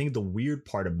direction. I think the weird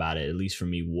part about it, at least for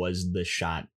me, was the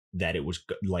shot that it was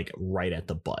like right at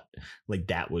the butt. Like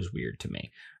that was weird to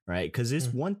me, right? Because it's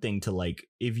one thing to like,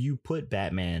 if you put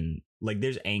Batman, like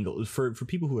there's angles for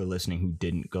people who are listening who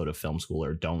didn't go to film school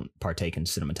or don't partake in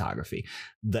cinematography.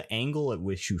 The angle at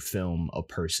which you film a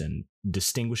person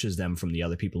distinguishes them from the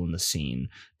other people in the scene,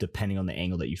 depending on the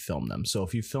angle that you film them. So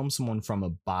if you film someone from a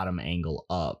bottom angle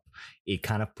up, it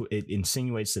kind of it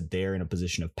insinuates that they're in a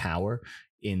position of power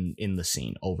in the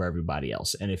scene over everybody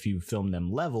else. And if you film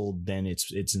them level, then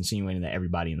it's insinuating that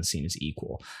everybody in the scene is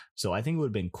equal. So I think it would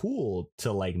have been cool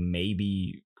to like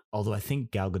maybe, although I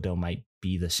think Gal Gadot might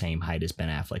be the same height as Ben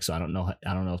Affleck, so I don't know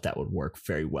if that would work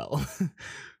very well.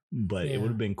 But it would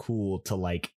have been cool to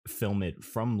like film it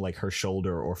from like her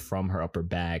shoulder or from her upper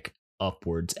back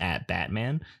upwards at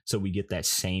Batman, so we get that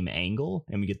same angle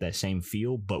and we get that same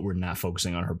feel, but we're not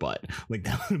focusing on her butt. Like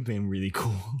that would have been really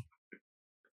cool.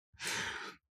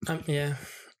 Yeah,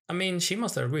 I mean, she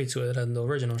must have agreed to it in the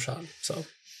original shot. So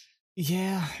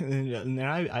yeah, and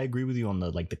I agree with you on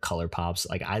the like the color pops.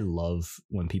 Like I love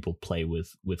when people play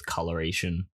with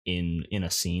coloration in a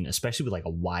scene, especially with like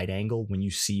a wide angle, when you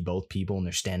see both people and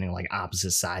they're standing like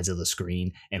opposite sides of the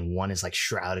screen, and one is like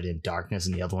shrouded in darkness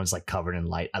and the other one's like covered in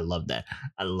light. I love that.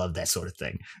 I love that sort of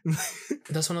thing.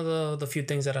 That's one of the few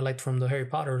things that I liked from the Harry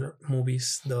Potter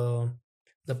movies.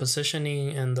 The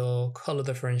positioning and the color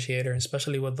differentiator,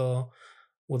 especially with the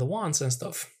wands and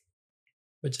stuff,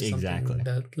 which is something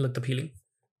that looked appealing.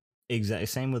 Exactly.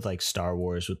 Same with like Star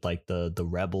Wars, with like the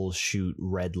rebels shoot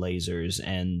red lasers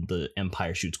and the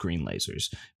Empire shoots green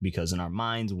lasers, because in our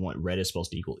minds, red is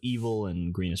supposed to equal evil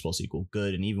and green is supposed to equal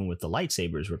good. And even with the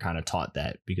lightsabers, we're kind of taught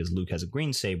that, because Luke has a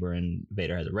green saber and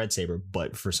Vader has a red saber.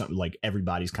 But for something like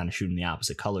everybody's kind of shooting the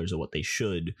opposite colors of what they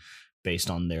should, based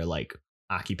on their like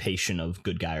occupation of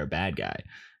good guy or bad guy.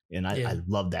 And I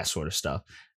love that sort of stuff,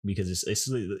 because it's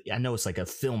I know it's like a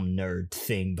film nerd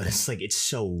thing, but it's like it's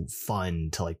so fun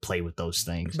to like play with those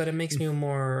things. But it makes me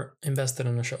more invested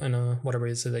in a show, in a whatever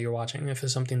it is that you're watching, if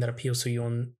it's something that appeals to you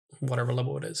on whatever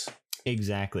level it is.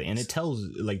 Exactly. And it tells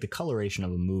like the coloration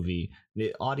of a movie.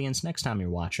 The audience, next time you're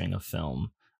watching a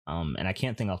film, and I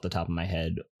can't think off the top of my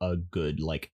head a good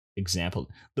like example.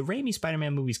 The Raimi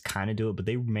Spider-Man movies kind of do it, but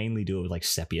they mainly do it with like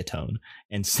sepia tone,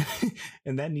 and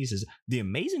that needs the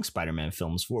Amazing Spider-Man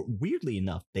films. For weirdly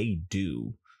enough, they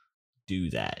do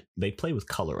that. They play with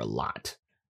color a lot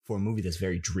for a movie that's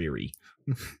very dreary.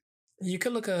 You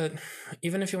could look at,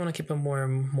 even if you want to keep it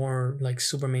more like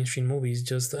super mainstream movies,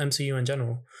 just the MCU in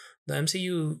general. The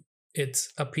MCU, it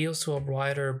appeals to a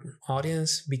wider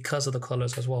audience because of the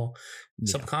colors as well.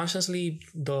 Yeah. Subconsciously,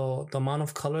 the amount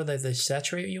of color that they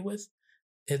saturate you with,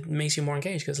 it makes you more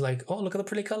engaged, because like, oh, look at the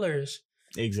pretty colors.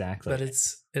 Exactly. But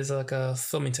it's like a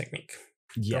filming technique.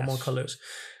 Yes. There are more colors,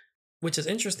 which is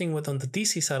interesting on the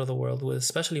DC side of the world,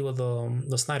 especially with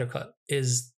the Snyder Cut,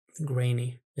 is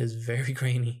grainy. Is very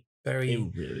grainy. Very.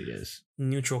 It really is.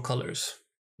 Neutral colors.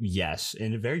 Yes,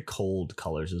 and very cold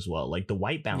colors as well. Like the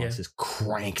white balance is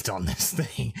cranked on this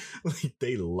thing. Like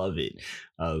they love it.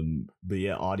 But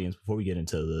yeah, audience, before we get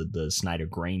into the Snyder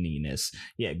graininess,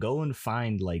 go and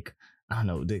find like, I don't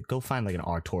know, go find like an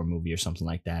Artur movie or something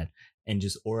like that, and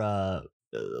just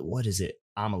what is it?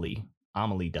 Amelie.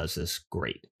 Amelie does this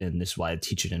great, and this is why I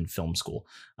teach it in film school.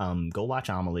 Go watch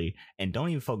Amelie, and don't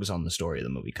even focus on the story of the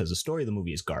movie, because the story of the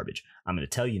movie is garbage. I'm going to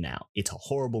tell you now, it's a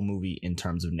horrible movie in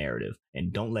terms of narrative,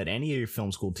 and don't let any of your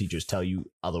film school teachers tell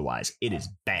you otherwise. It is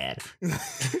bad.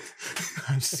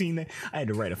 I've seen it. I had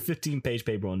to write a 15-page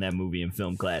paper on that movie in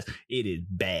film class. It is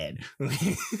bad.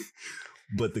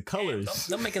 But the colors...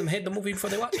 Don't make them hate the movie before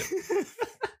they watch it.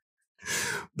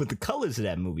 But the colors of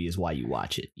that movie is why you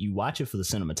watch it. You watch it for the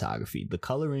cinematography, the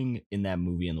coloring in that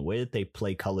movie, and the way that they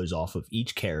play colors off of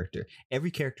each character.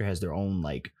 Every character has their own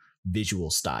like visual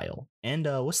style. And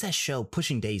what's that show?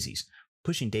 Pushing Daisies.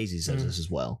 Pushing Daisies does this as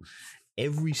well.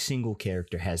 Every single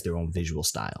character has their own visual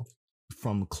style,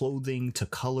 from clothing to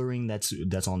coloring that's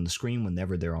on the screen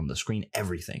whenever they're on the screen.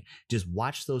 Everything. Just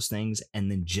watch those things and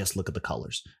then just look at the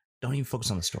colors. Don't even focus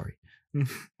on the story.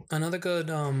 Another good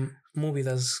movie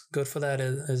that's good for that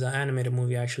is an animated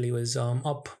movie, actually, was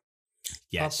Up.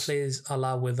 Yes. Up plays a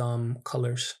lot with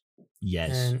colors.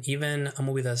 Yes. And even a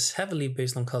movie that's heavily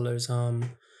based on colors,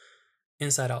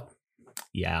 Inside Out.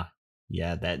 Yeah.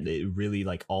 Yeah, that it really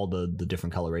like all the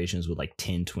different colorations with like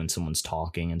tint when someone's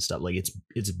talking and stuff. Like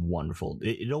it's wonderful.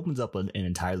 It opens up an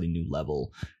entirely new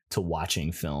level to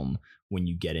watching film when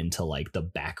you get into like the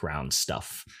background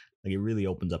stuff. Like it really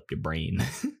opens up your brain.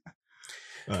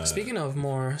 Speaking of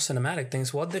more cinematic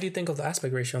things, what did you think of the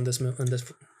aspect ratio in this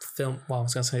film? Well, I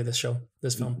was gonna say this film.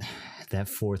 That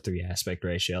 4:3 aspect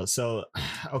ratio. So,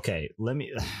 okay, let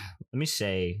me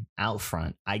say out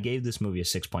front, I gave this movie a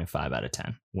 6.5 out of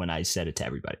 10 when I said it to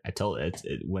everybody. I told it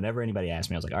whenever anybody asked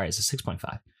me, I was like, all right, it's a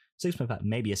 6.5, 6.5,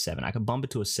 maybe a 7. I could bump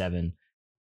it to a 7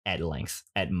 at length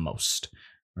at most.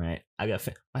 Right, I got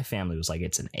my family was like,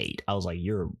 it's an 8. I was like,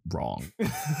 you're wrong.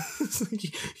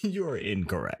 You're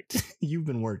incorrect. You've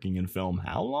been working in film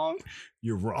how long?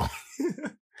 You're wrong.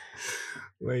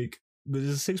 Like, but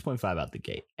it's a 6.5 out the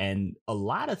gate, and a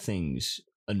lot of things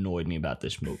annoyed me about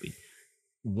this movie.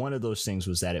 One of those things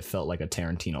was that it felt like a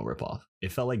Tarantino ripoff.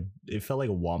 It felt like a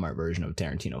Walmart version of a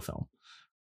Tarantino film.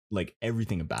 Like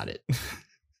everything about it.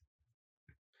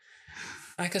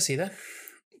 I can see that.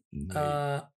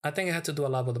 I think it had to do a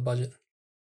lot with the budget.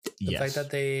 The fact that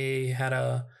they had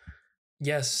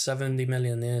 70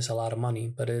 million is a lot of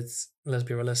money, but let's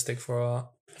be realistic, for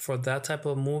that type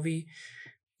of movie,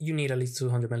 you need at least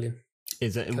 200 million.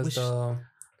 Is that because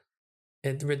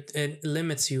it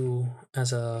limits you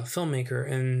as a filmmaker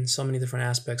in so many different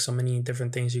aspects, so many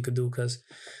different things you could do, because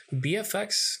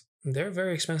VFX, they're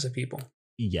very expensive people.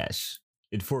 Yes.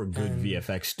 For a good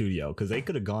VFX studio, because they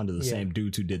could have gone to the same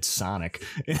dudes who did Sonic.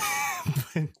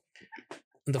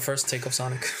 The first take of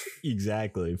Sonic.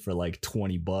 Exactly, for like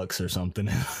 $20 or something.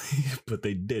 But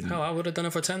they didn't. Oh, I would have done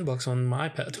it for $10 on my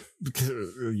iPad.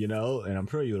 You know, and I'm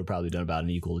sure you would have probably done about an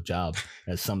equal job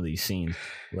as some of these scenes.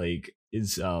 Like,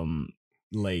 it's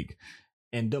like,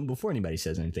 and before anybody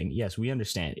says anything, yes, we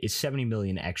understand it's $70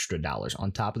 million extra dollars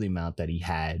on top of the amount that he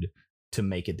had to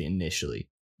make it initially.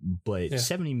 But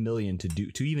 70 million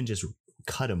to even just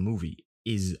cut a movie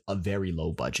is a very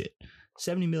low budget.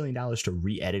 $70 million to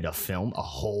re-edit a film, a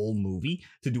whole movie,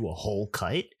 to do a whole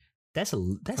cut. That's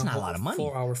not a lot of money.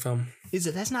 4-hour film.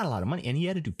 That's not a lot of money. And he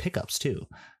had to do pickups too.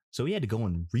 So he had to go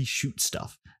and reshoot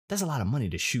stuff. That's a lot of money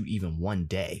to shoot even one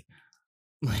day.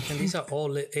 And these are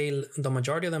all the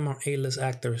majority of them are A-list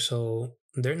actors, so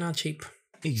they're not cheap.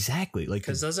 Exactly. Like,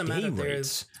 because it doesn't matter if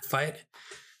there's fight.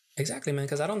 Exactly, man.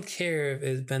 Because I don't care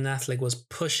if Ben Affleck was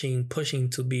pushing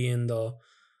to be in the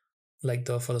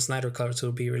for the Snyder Cut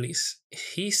to be released.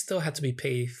 He still had to be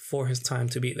paid for his time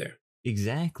to be there.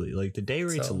 Exactly. Like the day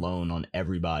rates alone on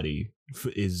everybody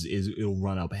is it'll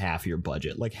run up half your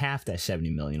budget. Like half that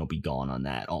 70 million will be gone on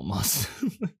that almost.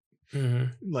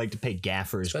 Mm-hmm. Like to pay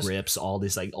gaffers, grips, all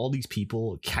these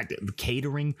people,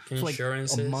 catering for like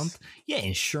a month. Yeah,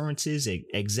 insurances,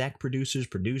 exec producers,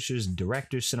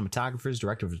 directors, cinematographers,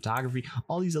 director of photography,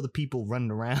 all these other people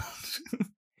running around.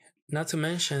 Not to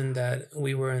mention that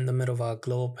we were in the middle of a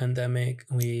global pandemic.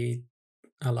 A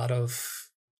lot of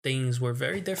things were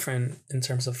very different in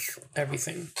terms of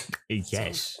everything.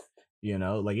 Yes. So, you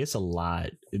know, like it's a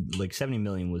lot. Like 70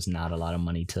 million was not a lot of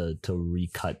money to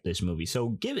recut this movie.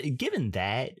 So given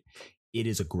that, it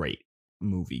is a great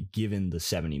movie given the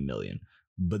 70 million.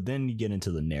 But then you get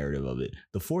into the narrative of it.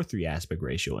 The 4:3 aspect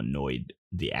ratio annoyed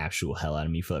the actual hell out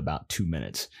of me for about 2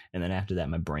 minutes, and then after that,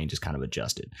 my brain just kind of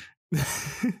adjusted.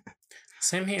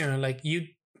 Same here. Like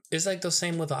it's like the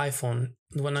same with the iPhone.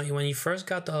 When you first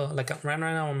got right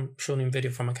now I'm shooting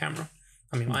video from my camera.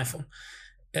 I mean my iPhone.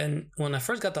 And when I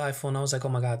first got the iPhone, I was like, oh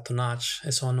my God, the notch.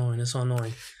 It's so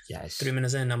annoying. Yes. 3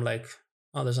 minutes in, I'm like,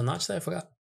 oh, there's a notch there? I forgot.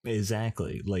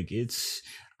 Exactly. Like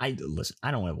I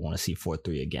don't ever want to see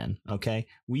 4:3 again. Okay.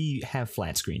 We have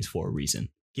flat screens for a reason.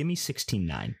 Give me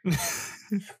 16:9.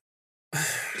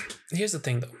 Here's the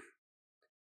thing though.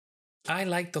 I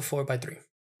like the 4:3.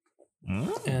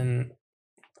 And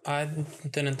I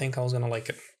didn't think I was going to like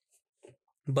it.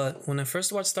 But when I first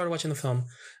started watching the film,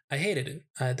 I hated it.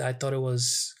 I thought it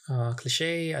was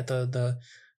cliche. I thought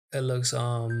it looks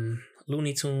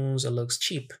Looney Tunes. It looks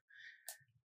cheap.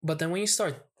 But then when you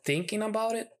start thinking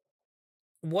about it,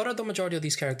 what are the majority of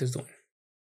these characters doing?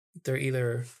 They're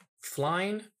either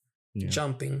flying,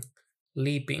 jumping,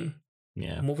 leaping,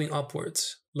 moving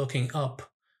upwards, looking up,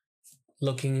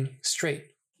 looking straight,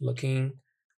 looking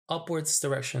upwards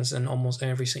directions in almost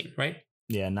every scene, right?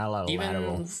 Yeah, not a lot of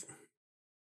lateral.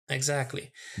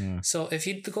 Exactly. Yeah. So if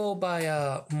you go by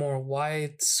a more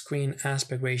widescreen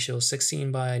aspect ratio,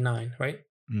 16:9, right?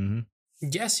 Mm-hmm.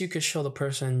 Yes, you could show the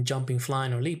person jumping,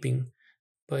 flying, or leaping,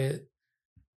 but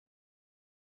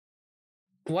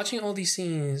watching all these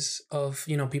scenes of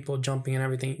people jumping and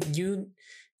everything,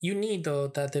 you need though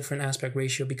that different aspect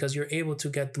ratio because you're able to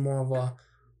get more of a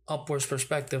upwards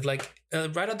perspective. Like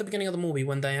right at the beginning of the movie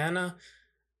when Diana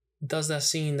does that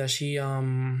scene that she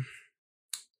the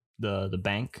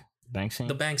bank scene.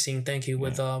 The bank scene, thank you,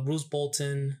 with Bruce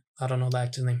Bolton. I don't know the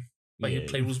actor's name, but he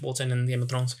played Bruce Bolton in Game of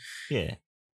Thrones. Yeah.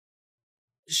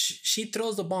 She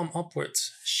throws the bomb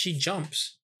upwards. She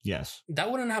jumps. Yes.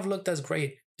 That wouldn't have looked as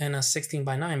great in a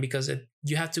 16:9 because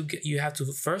you have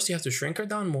to shrink her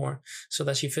down more so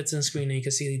that she fits in the screen and you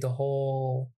can see the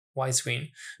whole widescreen.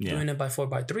 Yeah. Doing it by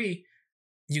 4:3,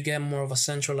 you get more of a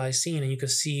centralized scene and you can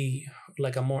see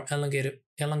like a more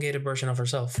elongated version of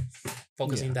herself,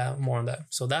 focusing that more on that.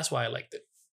 So that's why I liked it.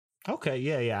 Okay,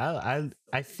 yeah.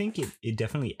 I think it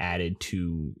definitely added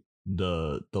to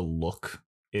the look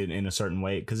in a certain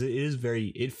way because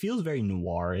it feels very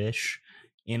noir-ish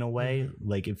in a way. Mm-hmm.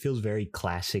 Like it feels very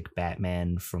classic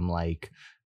Batman from like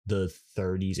the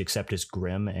 30s, except it's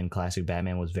grim, and classic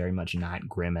Batman was very much not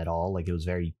grim at all. Like it was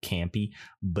very campy,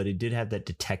 but it did have that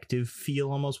detective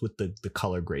feel almost with the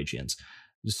color gradients.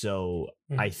 So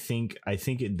I think that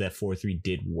 4:3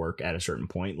 did work at a certain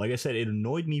point. Like I said, it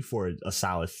annoyed me for a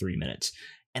solid 3 minutes,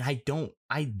 and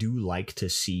I do like to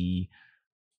see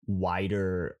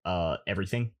wider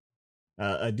everything.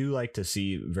 I do like to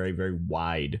see very, very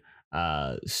wide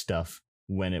stuff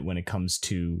when it comes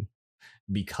to,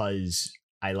 because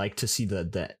I like to see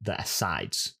the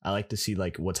sides. I like to see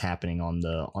like what's happening on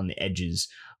the edges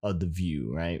of the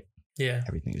view, right? Yeah.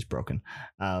 Everything is broken.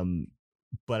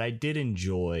 But I did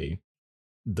enjoy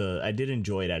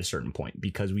it at a certain point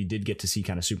because we did get to see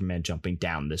kind of Superman jumping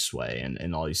down this way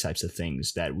and all these types of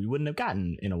things that we wouldn't have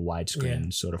gotten in a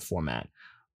widescreen sort of format.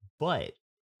 But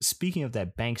speaking of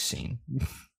that bank scene,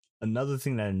 another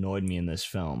thing that annoyed me in this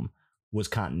film was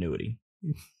continuity.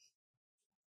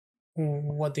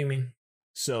 What do you mean?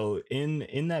 So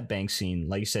in that bank scene,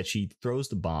 like you said, she throws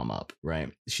the bomb up,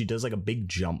 right? She does like a big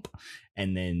jump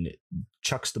and then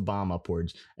chucks the bomb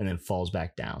upwards and then falls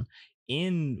back down.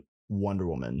 In Wonder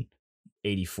Woman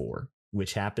 84,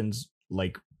 which happens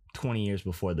like 20 years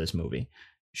before this movie,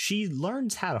 she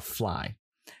learns how to fly.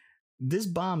 This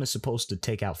bomb is supposed to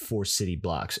take out 4 city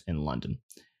blocks in London.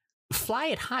 Fly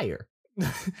it higher.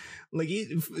 Like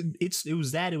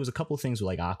it was a couple of things with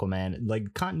like Aquaman,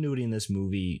 like continuity in this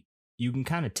movie. You can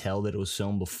kind of tell that it was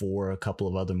filmed before a couple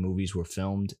of other movies were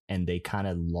filmed, and they kind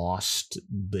of lost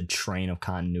the train of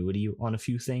continuity on a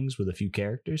few things with a few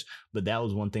characters. But that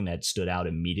was one thing that stood out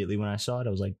immediately when I saw it. I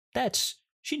was like,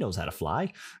 she knows how to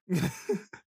fly.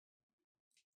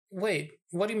 Wait,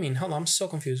 what do you mean? Hold on, I'm so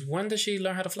confused. When did she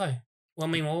learn how to fly? Well,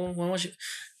 I mean, when was she?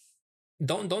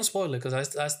 Don't spoil it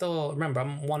because I still remember.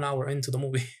 I'm 1 hour into the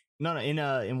movie. No,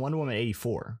 in Wonder Woman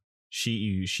 84,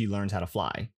 she learns how to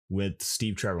fly with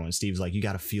Steve Trevor, when Steve's like, you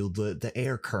got to feel the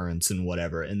air currents and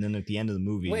whatever. And then at the end of the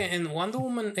movie, wait, in Wonder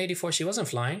Woman 84, she wasn't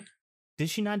flying. Did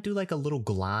she not do like a little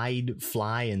glide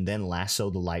fly and then lasso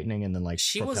the lightning and then like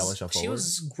propel herself forward? She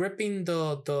was gripping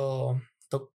the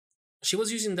she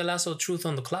was using the lasso of truth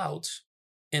on the clouds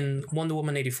in Wonder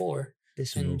Woman 84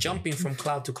 and jumping from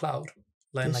cloud to cloud,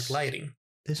 like gliding.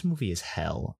 This movie is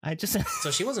hell.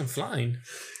 So she wasn't flying.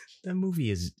 That movie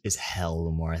is hell.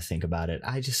 The more I think about it,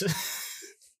 I just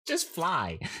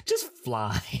fly. Just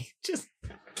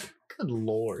good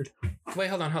Lord. Wait,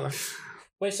 hold on.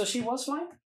 Wait, so she was flying?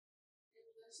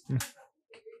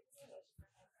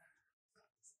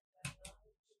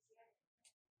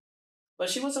 But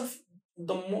she wasn't.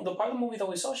 The part of the movie that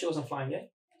we saw, she wasn't flying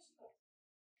yet.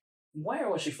 Where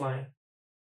was she flying?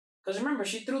 Because remember,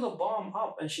 she threw the bomb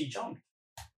up and she jumped.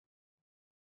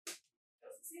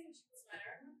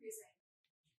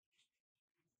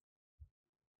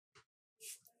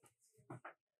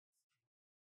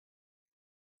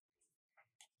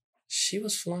 She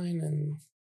was flying and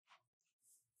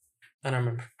I don't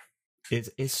remember.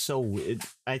 It's so.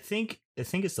 I think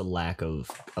it's the lack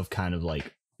of kind of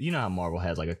like, you know how Marvel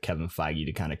has like a Kevin Feige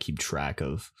to kind of keep track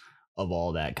of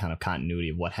all that kind of continuity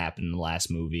of what happened in the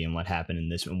last movie and what happened in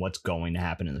this and what's going to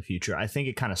happen in the future. I think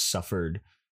it kind of suffered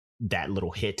that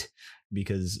little hit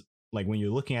because like when you're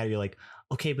looking at it, you're like,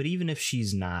 okay, but even if she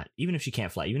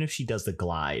can't fly, even if she does the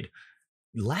glide,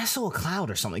 lasso a cloud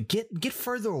or something, get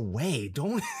further away.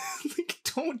 Don't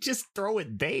just throw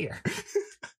it there.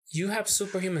 You have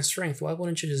superhuman strength. Why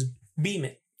wouldn't you just beam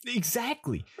it?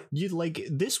 Exactly. You like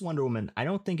this Wonder Woman. I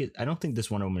don't think this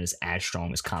Wonder Woman is as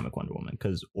strong as comic Wonder Woman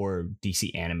or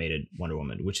DC animated Wonder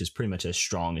Woman, which is pretty much as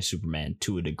strong as Superman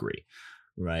to a degree,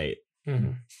 right?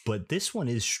 Mm-hmm. But this one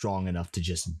is strong enough to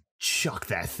just chuck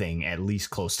that thing at least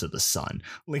close to the sun.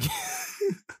 Like,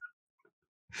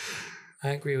 I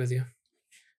agree with you.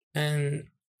 And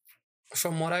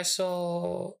From what I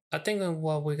saw, I think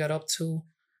what we got up to,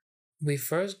 we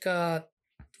saw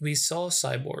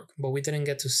Cyborg, but we didn't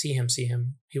get to see him.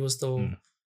 He was still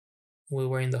we were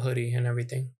wearing the hoodie and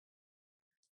everything.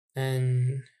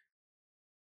 And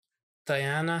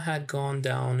Diana had gone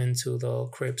down into the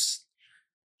crypts,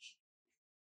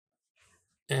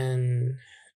 and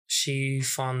she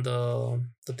found the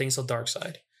things of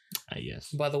Darkseid. Yes.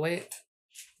 By the way,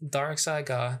 Darkseid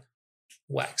got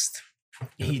waxed.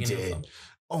 He did.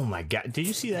 Oh my god! Did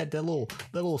you see that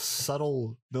little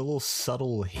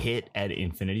subtle hit at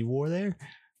Infinity War there?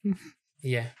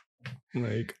 Yeah.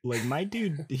 Like my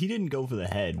dude, he didn't go for the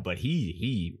head, but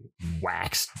he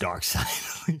waxed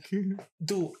Darkseid.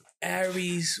 Dude,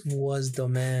 Ares was the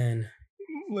man.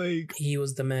 Like he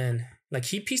was the man. Like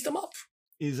he pieced him up.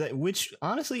 Is that which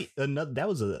honestly that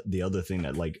was the other thing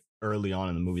that like early on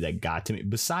in the movie that got to me.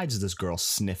 Besides this girl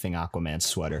sniffing Aquaman's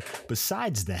sweater.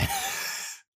 Besides that.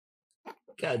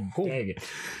 God dang it.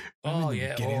 Oh,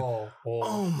 yeah.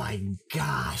 Oh, my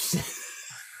gosh.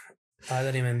 I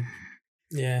didn't even.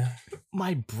 Yeah.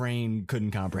 My brain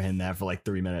couldn't comprehend that for like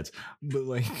 3 minutes. But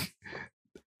like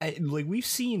we've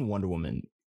seen Wonder Woman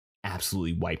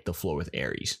absolutely wipe the floor with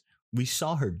Ares. We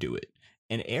saw her do it.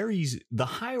 And Ares, the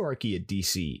hierarchy at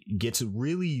DC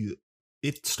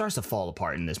it starts to fall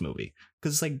apart in this movie.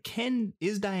 Because it's like,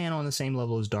 is Diana on the same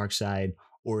level as Darkseid?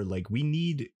 Or like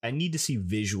I need to see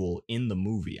visual in the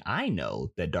movie. I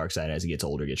know that Darkseid as he gets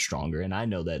older gets stronger, and I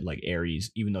know that like Ares,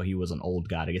 even though he was an old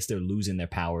god, I guess they're losing their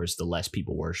powers the less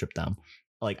people worship them.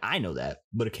 Like I know that,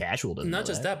 but a casual doesn't. Not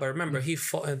just that, but remember he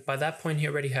fought. By that point, he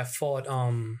already had fought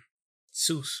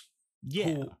Zeus.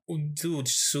 Yeah, dude,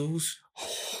 Zeus.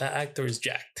 That actor is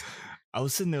jacked. I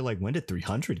was sitting there like, when did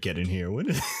 300 get in here? When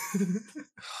did?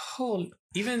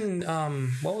 Even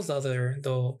what was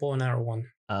the bow and arrow one?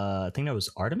 I think that was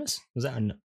Artemis. Was that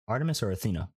an Artemis or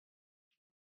Athena?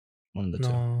 One of the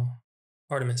two.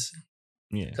 Artemis.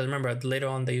 Yeah. Because remember, later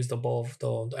on they used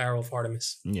the arrow of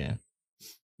Artemis. Yeah.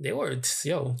 They were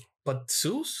but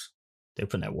Zeus. They're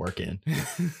putting that work in.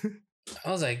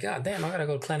 I was like, God damn, I gotta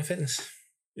go to Planet Fitness.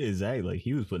 Exactly, like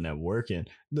he was putting that work in.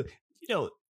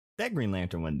 That Green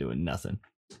Lantern wasn't doing nothing.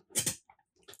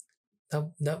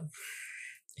 That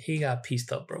he got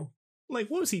pieced up, bro. Like,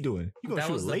 what was he doing? You gonna shoot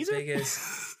a laser? That was the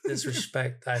biggest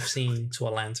disrespect I've seen to a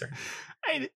lantern.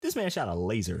 Hey, this man shot a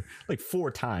laser like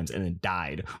 4 times and then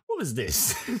died. What was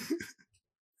this?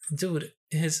 Dude,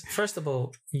 first of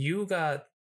all, you got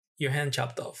your hand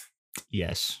chopped off.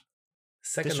 Yes.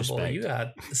 Second of all, you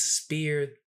got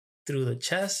speared through the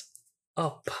chest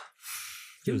up.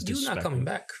 You're not coming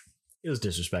back. It was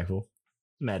disrespectful.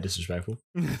 Mad disrespectful.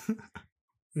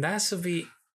 That should be.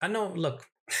 I know. Look,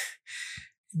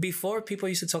 before people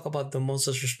used to talk about the most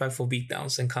disrespectful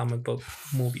beatdowns in comic book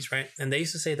movies, right? And they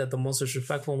used to say that the most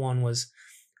disrespectful one was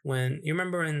when you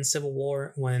remember in Civil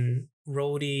War when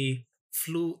Rhodey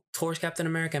flew towards Captain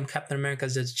America and Captain America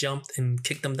just jumped and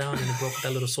kicked him down and he broke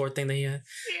that little sword thing that he had.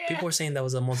 Yeah. People were saying that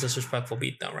was the most disrespectful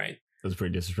beatdown, right? That was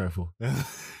pretty disrespectful.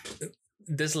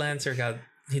 This Lancer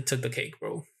he took the cake,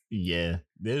 bro. Yeah,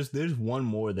 there's one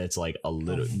more that's like a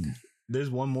little. There's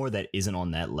one more that isn't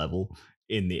on that level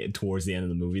towards the end of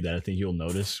the movie that I think you'll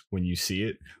notice when you see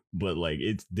it. But like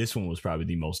this one was probably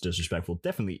the most disrespectful.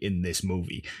 Definitely in this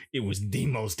movie, it was the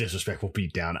most disrespectful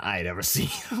beatdown I had ever seen.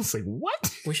 I was like,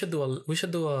 what? We should do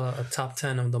a top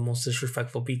 10 of the most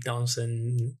disrespectful beatdowns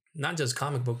in not just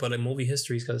comic book but in movie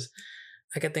histories, because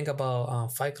I can think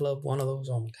about Fight Club, one of those.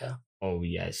 Oh my god. Oh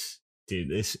yes. Dude,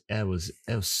 that was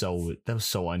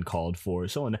so uncalled for.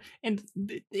 And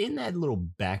in that little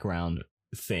background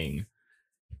thing,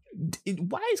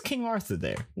 why is King Arthur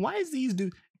there? Why is these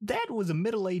dudes? That was a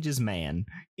Middle Ages man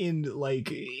in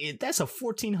that's a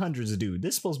 1400s dude.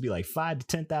 This is supposed to be like 5,000 to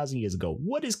 10,000 years ago.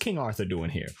 What is King Arthur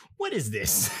doing here? What is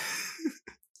this?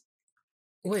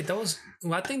 Wait,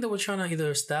 I think they were trying to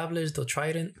either establish the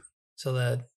trident, so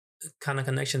that kind of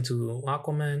connection to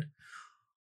Aquaman.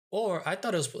 Or I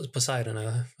thought it was Poseidon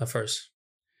at first.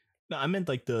 No, I meant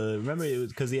like remember it was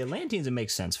because the Atlanteans, it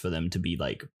makes sense for them to be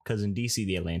like, because in DC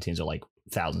the Atlanteans are like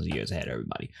thousands of years ahead of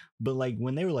everybody. But like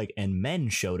when they were like, and men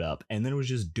showed up and then it was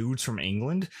just dudes from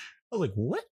England, I was like,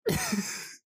 what? I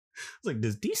was like,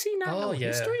 does DC not know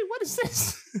history? What is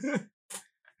this?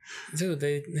 Dude,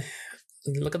 they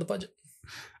look at the budget.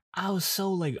 I was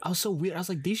so weird. I was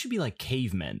like, these should be like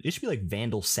cavemen. It should be like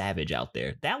Vandal Savage out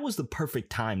there. That was the perfect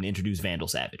time to introduce Vandal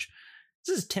Savage.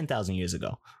 This is 10,000 years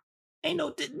ago. Ain't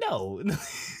no.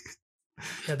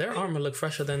 Yeah, their armor looked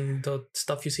fresher than the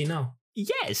stuff you see now.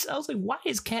 Yes, I was like, why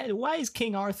is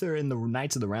King Arthur and the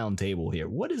Knights of the Round Table here?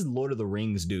 What is Lord of the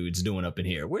Rings dudes doing up in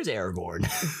here? Where's Aragorn?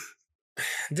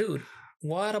 Dude,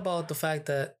 what about the fact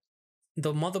that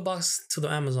the mother box to the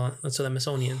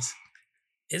Amazonians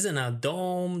is in a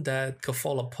dome that could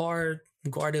fall apart,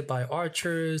 guarded by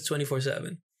archers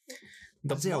 24/7.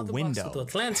 The Is there a mother box window? to the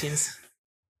Atlanteans.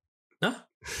 Huh?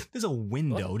 There's a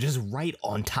window just right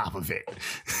on top of it.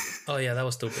 Oh yeah, that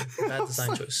was stupid. Bad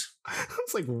design choice. I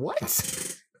was like,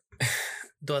 what?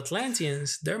 The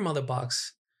Atlanteans, their mother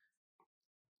box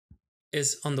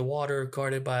is underwater,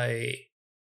 guarded by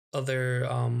other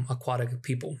aquatic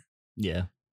people. Yeah.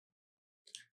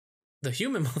 The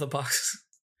human mother box.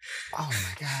 Oh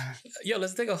my god. Yo,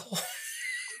 let's dig a hole.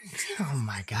 Oh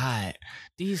my god.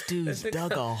 These dudes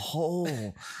dug a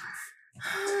hole.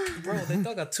 Bro, they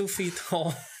dug a 2 feet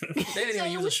hole. They didn't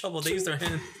even use a shovel, they used their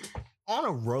hand. On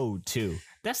a road too.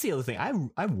 That's the other thing.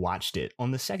 I watched it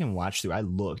on the second watch through. I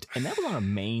looked, and that was on a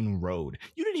main road.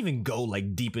 You didn't even go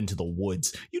like deep into the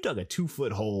woods. You dug a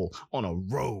 2-foot hole on a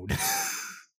road.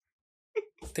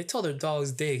 They told their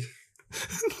dogs dig.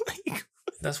 Like,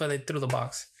 That's why they threw the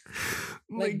box.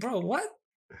 Like, bro, what?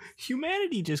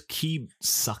 Humanity just keep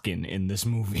sucking in this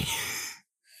movie.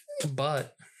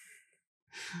 But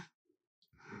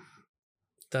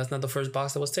that's not the first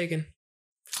box that was taken.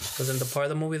 Because in the part of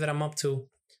the movie that I'm up to,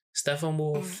 Stephen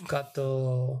Wolf got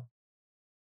the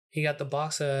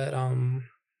box that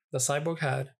the Cyborg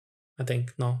had. I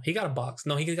think he got a box.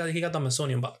 No, he got the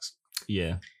Amazonian box.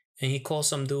 Yeah. And he called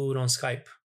some dude on Skype.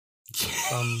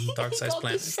 Darkseid's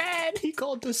planet. He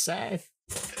called the sad.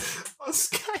 On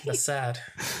Skype. The sad.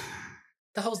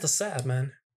 The hell's the sad,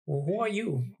 man? Well, who are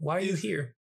you? Why are you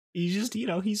here? He's just,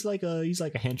 he's like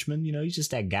a henchman. He's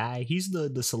just that guy. He's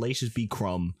the Salacious B.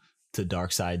 Crumb to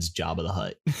Darkseid's Jabba the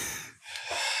Hutt.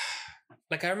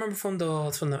 Like I remember from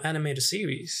the animated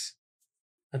series,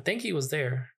 I think he was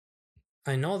there.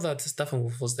 I know that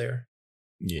Steppenwolf was there.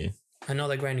 Yeah. I know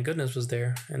that Granny Goodness was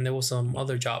there, and there was some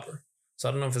other jobber. So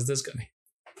I don't know if it's this guy.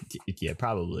 Yeah,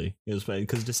 probably. It was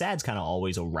because the Sad's kind of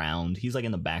always around. He's like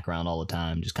in the background all the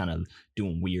time, just kind of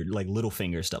doing weird, like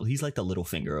Littlefinger stuff. He's like the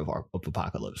Littlefinger of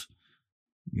Apocalypse.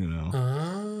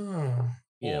 Oh.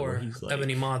 Yeah, or he's like,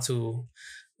 Ebony Maw too.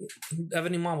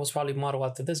 Ebony Maw was probably modeled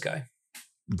after this guy.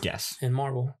 Yes. In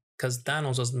Marvel. Because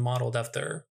Thanos was modeled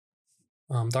after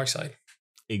Darkseid.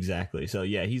 Exactly. So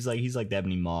yeah, he's like the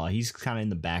Ebony Maw. He's kind of in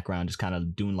the background, just kind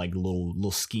of doing like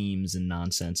little schemes and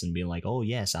nonsense and being like, oh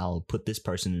yes, I'll put this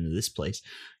person into this place.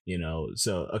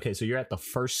 So okay, so you're at the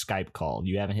first Skype call.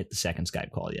 You haven't hit the second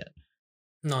Skype call yet.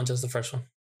 No, just the first one.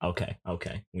 Okay.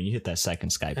 When you hit that second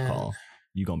Skype call,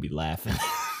 you're gonna be laughing.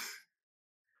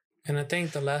 And I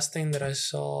think the last thing that I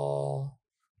saw,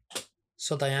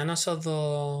 so Diana saw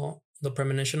the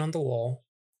premonition on the wall.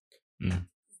 Mm.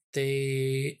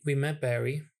 We met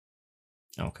Barry.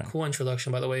 Okay. Cool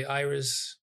introduction, by the way.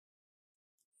 Iris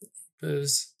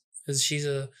she's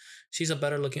a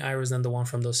better looking Iris than the one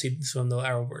from the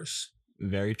Arrowverse.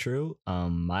 Very true.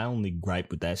 My only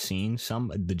gripe with that scene,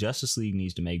 the Justice League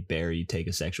needs to make Barry take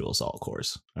a sexual assault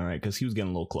course. All right, because he was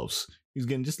getting a little close. He was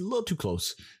getting just a little too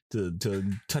close to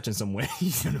touching somewhere he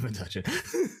shouldn't have been touching.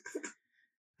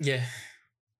 Yeah.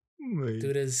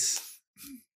 Dude is.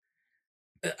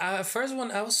 First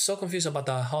one, I was so confused about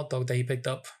the hot dog that he picked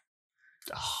up.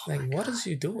 Oh, like, what is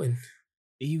he doing?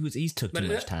 He took too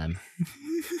much time.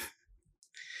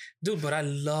 Dude, but I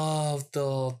love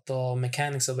the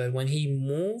mechanics of it. When he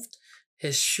moved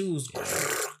his shoes,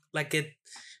 like it,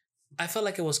 I felt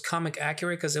like it was comic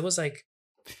accurate because it was like,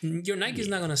 your Nike's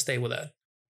not gonna stay with that.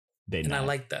 I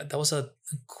like that. That was a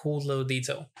cool little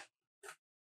detail.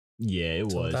 Yeah, it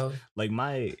was. Like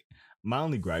my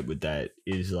only gripe with that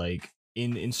is like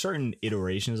in certain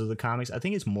iterations of the comics, I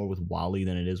think it's more with Wally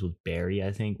than it is with Barry.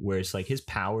 I think where it's like his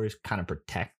powers kind of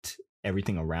protect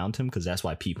everything around him because that's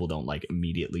why people don't like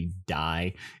immediately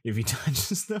die if he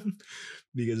touches them,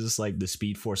 because it's like the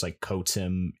Speed Force like coats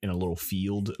him in a little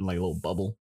field, like a little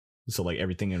bubble, so like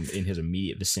everything in his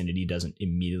immediate vicinity doesn't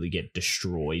immediately get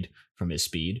destroyed from his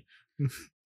speed.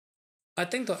 I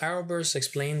think the Arrowverse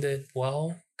explained it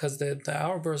well because the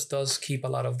Arrowverse does keep a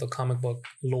lot of the comic book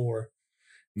lore.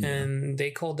 Yeah. And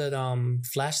they called it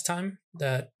flash time,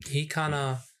 that he kind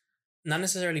of not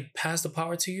necessarily pass the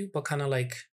power to you, but kind of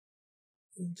like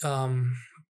it's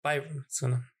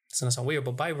gonna sound weird,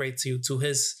 but vibrates you to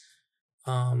his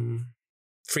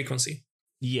frequency.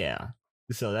 Yeah.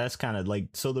 So that's kind of like,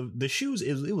 so the shoes,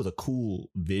 it was a cool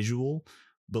visual,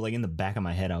 but like in the back of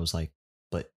my head I was like,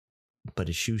 but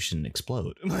his shoes shouldn't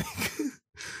explode. Like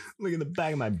in the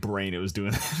back of my brain it was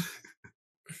doing that.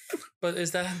 But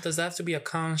does that have to be a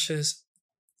conscious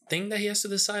thing that he has to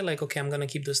decide? Like, okay, I'm gonna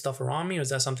keep this stuff around me, or is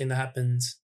that something that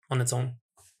happens on its own?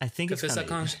 I think if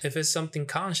it's something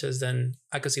conscious, then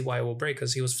I could see why it will break,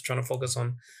 because he was trying to focus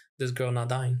on this girl not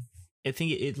dying. I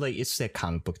think it like it's that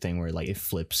comic book thing where like it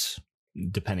flips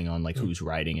depending on like who's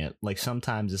writing it. Like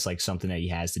sometimes it's like something that he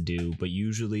has to do, but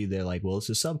usually they're like, well, it's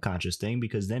a subconscious thing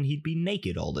because then he'd be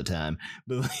naked all the time.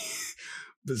 But like,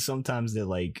 but sometimes they're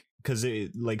like, because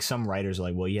like some writers are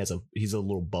like, well, he's a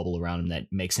little bubble around him that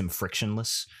makes him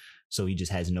frictionless, so he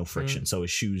just has no friction, so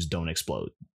his shoes don't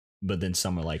explode. But then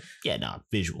some are like, yeah, nah,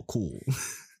 visual, cool.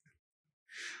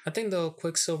 I think the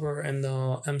Quicksilver and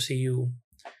the MCU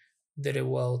did it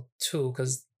well too,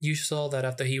 because you saw that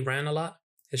after he ran a lot,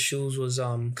 his shoes was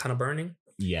kind of burning.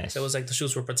 Yes, so it was like the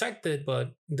shoes were protected,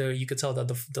 but you could tell that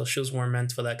the shoes weren't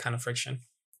meant for that kind of friction.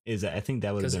 I think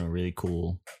that would have been a really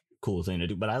cool thing to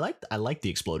do. But I liked the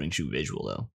exploding shoe visual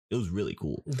though. It was really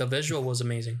cool. The visual was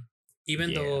amazing.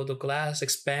 Even though the glass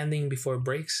expanding before it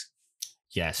breaks.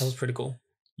 Yes, that was pretty cool.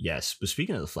 Yes, but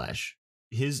speaking of the Flash,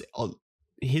 his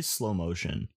slow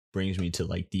motion brings me to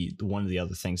like the one of the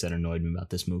other things that annoyed me about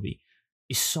this movie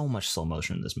is so much slow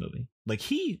motion in this movie. Like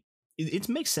it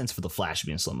makes sense for the Flash to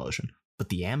be in slow motion, but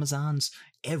the Amazons,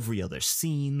 every other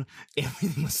scene,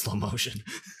 everything was slow motion.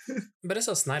 But it's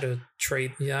a Snyder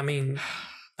trait. Yeah, I mean,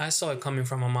 I saw it coming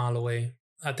from a mile away.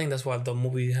 I think that's why the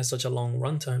movie has such a long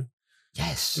runtime.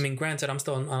 Yes. I mean, granted, I'm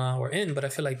still an hour in, but I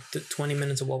feel like the 20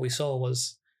 minutes of what we saw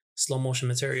was slow motion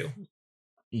material.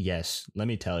 Yes. Let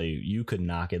me tell you, you could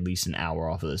knock at least an hour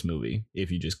off of this movie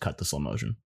if you just cut the slow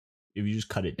motion. If you just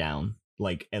cut it down,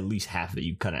 like at least half of it,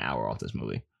 you cut an hour off this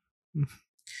movie.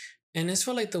 And it's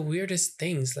for like the weirdest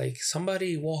things, like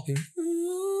somebody walking.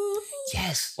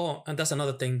 Yes. Oh, and that's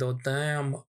another thing though.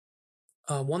 Damn,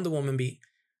 Wonder Woman beat.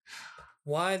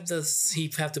 Why does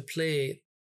he have to play it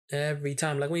every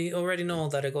time? Like we already know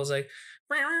that it goes like.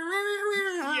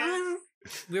 Yeah.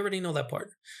 We already know that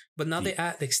part, but now they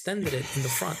extended it in the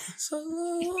front. So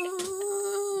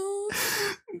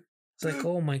it's like,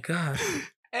 oh my god!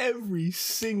 Every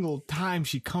single time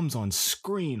she comes on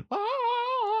screen.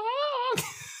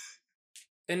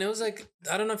 And it was like,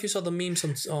 I don't know if you saw the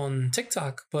memes on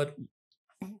TikTok, but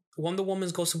Wonder Woman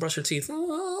goes to brush her teeth.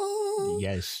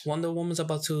 Yes. Wonder Woman's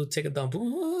about to take a dump.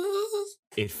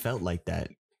 It felt like that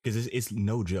because it's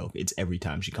no joke. It's every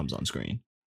time she comes on screen.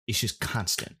 It's just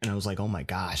constant. And I was like, oh my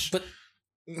gosh. But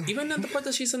even at the part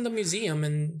that she's in the museum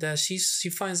and that she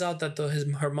finds out that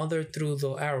her mother threw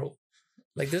the arrow.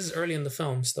 Like this is early in the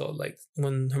film still. Like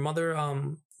when her mother,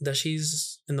 that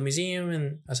she's in the museum,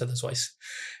 and I said that twice.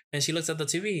 And she looks at the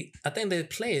TV. I think they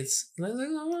play it.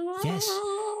 Yes.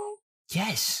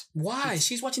 Yes. Why?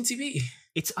 She's watching TV.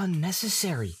 It's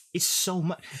unnecessary. It's so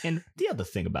much. And the other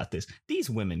thing about this, these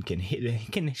women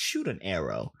can shoot an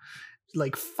arrow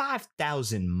like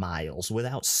 5,000 miles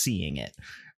without seeing it.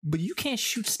 But you can't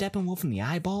shoot Steppenwolf in the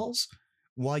eyeballs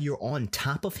while you're on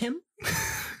top of him?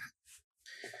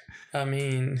 I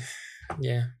mean,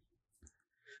 yeah.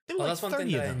 Well, that's one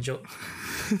thing that I enjoy.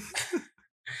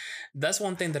 That's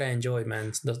one thing that I enjoyed,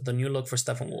 man. The new look for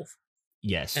Steppenwolf.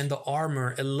 Yes. And the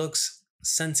armor, it looks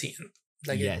sentient.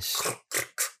 Like yes.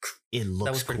 It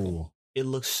looks cool. It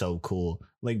looks so cool.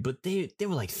 Like, but there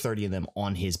were like 30 of them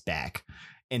on his back,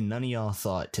 and none of y'all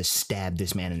thought to stab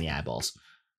this man in the eyeballs.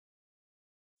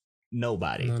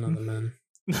 Nobody. None of them, man.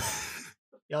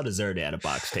 Y'all deserve to have a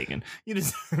box taken. You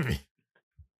deserve it.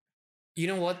 You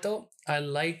know what though? I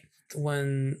liked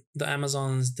when the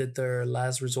Amazons did their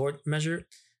last resort measure,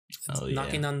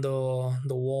 knocking on the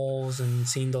walls and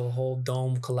seeing the whole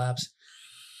dome collapse.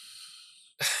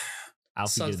 I'll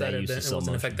forgive that use of slow motion.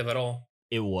 It wasn't effective at all.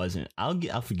 It wasn't.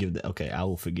 I'll forgive that. Okay, I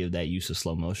will forgive that use of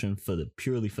slow motion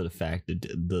purely for the fact that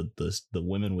the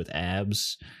women with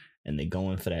abs and they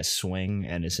go in for that swing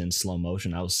and it's in slow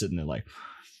motion. I was sitting there like.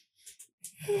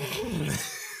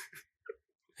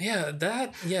 Yeah,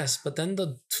 that, yes, but then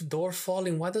the door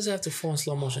falling, why does it have to fall in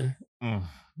slow motion?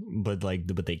 But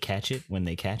they catch it when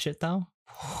they catch it though.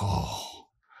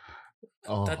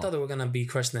 I thought they were gonna be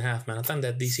crushed in half, man. I thought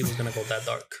that DC was gonna go that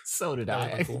dark. So did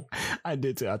I. Cool. I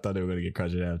did too. I thought they were gonna get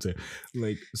crushed in half too.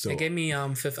 Like, so it gave me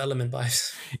Fifth Element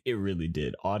vibes. It really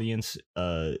did. Audience,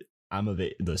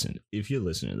 listen, if you're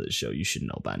listening to this show, you should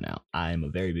know by now. I am a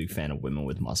very big fan of women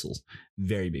with muscles.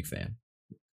 Very big fan.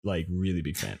 Like, really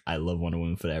big fan. I love Wonder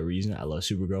Woman for that reason. I love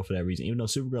Supergirl for that reason, even though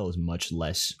Supergirl is much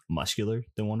less muscular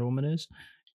than Wonder Woman is.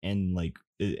 And like,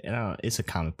 I don't know, it's a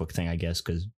comic book thing, I guess,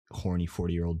 because horny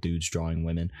 40-year-old dudes drawing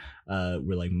women,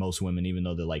 where like most women, even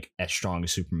though they're like as strong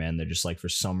as Superman, they're just like for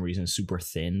some reason super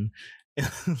thin.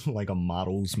 Like a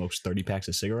model who smokes 30 packs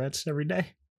of cigarettes every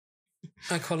day.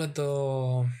 I call it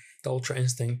the Ultra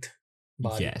Instinct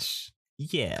body. Yes.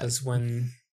 Yeah. Because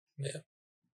when, yeah.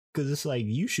 Because it's like,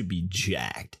 you should be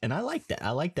jacked. And I like that.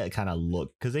 I like that kind of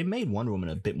look. Because they made Wonder Woman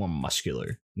a bit more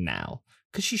muscular now.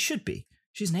 Because she should be.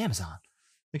 She's an Amazon.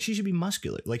 Like, she should be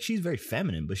muscular. Like, she's very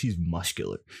feminine, but she's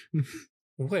muscular.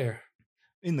 Where?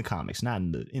 In the comics, not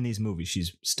in these movies.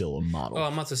 She's still a model. Oh,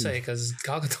 I'm about to say, because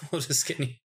Gal Gadot is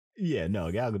skinny. Yeah,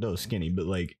 no, Gal Gadot is skinny, but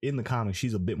like in the comics,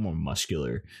 she's a bit more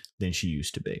muscular than she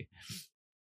used to be.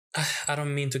 I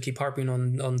don't mean to keep harping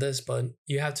on this, but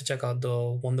you have to check out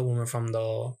the Wonder Woman from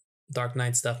the Dark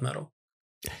Knight's Death Metal.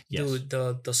 Yes. Dude,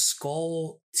 the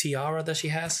skull tiara that she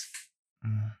has.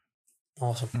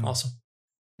 Awesome.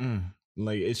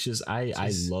 Like, it's just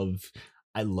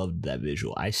I loved that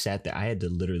visual. I sat there. I had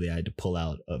to pull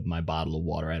out my bottle of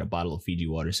water. I had a bottle of Fiji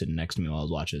water sitting next to me while I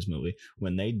was watching this movie.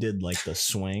 When they did like the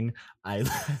swing, I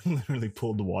literally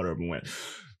pulled the water up and went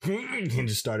and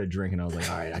just started drinking. I was like,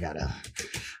 all right, I gotta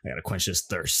quench this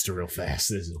thirst real fast.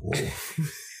 This is whoa.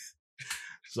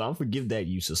 So I'll forgive that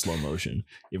use of slow motion.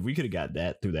 If we could have got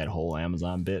that through that whole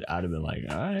Amazon bit, I'd have been like,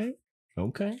 all right,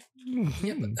 okay.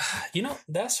 Yeah, but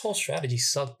that whole strategy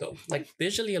sucked though. Like,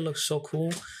 visually, it looks so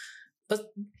cool.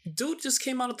 But dude just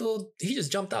came out he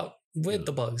just jumped out with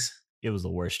the bugs. It was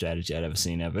the worst strategy I'd ever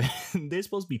seen ever. They're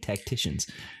supposed to be tacticians.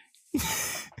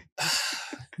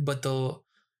 But the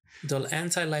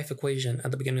anti-life equation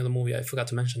at the beginning of the movie, I forgot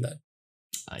to mention that.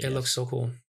 It looks so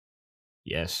cool.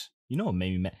 Yes. You know what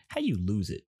made me mad? How you lose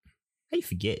it? How you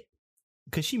forget?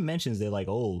 Because she mentions they're like,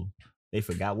 oh, they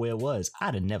forgot where it was.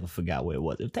 I'd have never forgot where it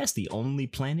was. If that's the only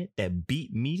planet that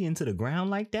beat me into the ground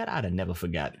like that, I'd have never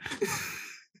forgot.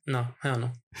 No, hell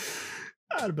no.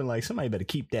 I'd have been like, somebody better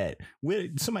keep that.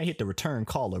 Somebody hit the return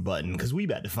caller button because we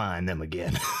about to find them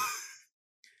again.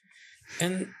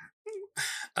 And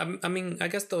I mean, I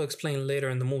guess they'll explain later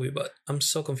in the movie, but I'm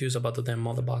so confused about the damn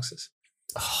mother boxes.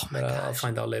 Oh my god! I'll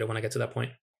find out later when I get to that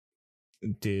point.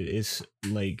 Dude, it's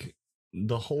like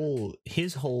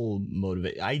his whole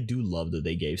motivation. I do love that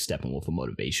they gave Steppenwolf a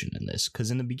motivation in this,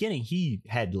 because in the beginning he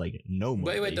had like no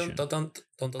motivation. Wait, don't.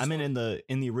 I mean, in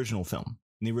the original film.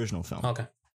 Okay.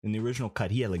 In the original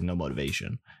cut, he had like no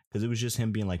motivation because it was just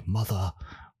him being like, mother,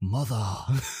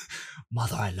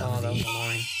 I love thee.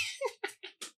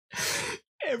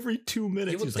 Every 2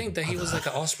 minutes. You would think that he was like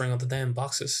an offspring of the damn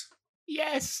boxes.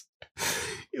 Yes.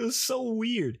 It was so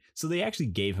weird. So they actually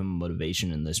gave him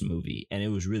motivation in this movie, and it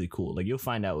was really cool. Like, you'll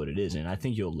find out what it is, and I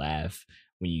think you'll laugh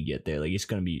when you get there. Like,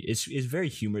 it's very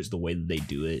humorous the way that they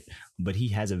do it, but he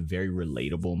has a very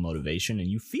relatable motivation, and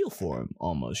you feel for him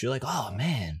almost. You're like, oh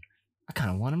man, I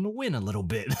kind of want him to win a little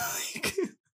bit.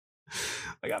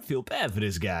 Like, I feel bad for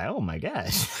this guy. Oh my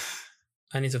gosh.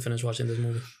 I need to finish watching this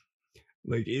movie.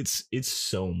 Like, it's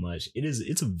so much.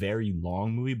 It's a very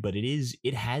long movie, but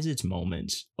it has its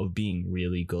moments of being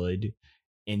really good,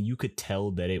 and you could tell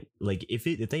that it, like, if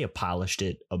they had polished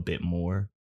it a bit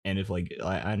more, and if, like,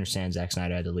 I understand Zack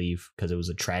Snyder had to leave because it was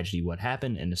a tragedy what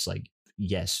happened, and it's like,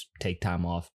 yes, take time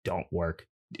off, don't work,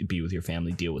 be with your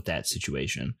family, deal with that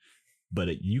situation.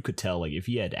 But you could tell, like, if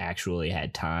he had actually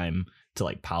had time to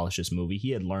like polish this movie,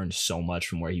 he had learned so much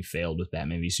from where he failed with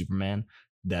Batman v Superman,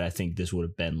 that I think this would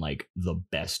have been like the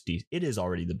best. It is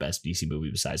already the best DC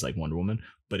movie besides like Wonder Woman,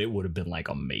 but it would have been like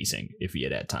amazing if he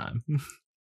had time.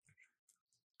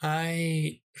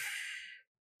 I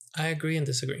agree and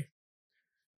disagree.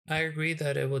 I agree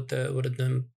that it would have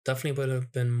been definitely would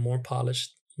have been more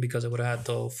polished because it would have had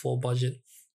the full budget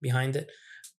behind it.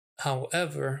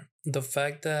 However, the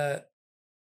fact that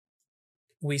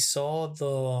we saw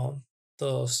the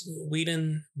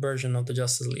Whedon version of the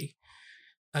Justice League,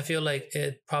 I feel like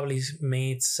it probably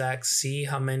made Zack see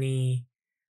how many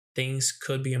things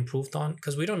could be improved on,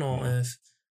 because we don't know if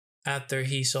after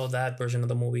he saw that version of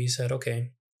the movie, he said,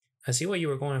 okay, I see what you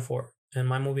were going for, and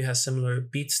my movie has similar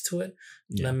beats to it.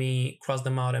 Yeah. Let me cross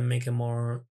them out and make it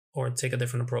more, or take a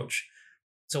different approach.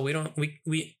 So we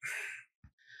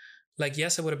like,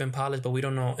 yes, it would have been polished, but we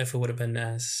don't know if it would have been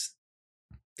as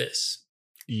this.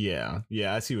 Yeah,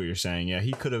 I see what you're saying. Yeah,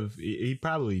 he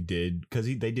probably did, because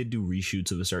they did do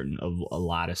reshoots of a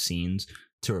lot of scenes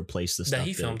to replace the stuff that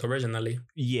he filmed originally.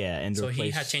 Yeah, and so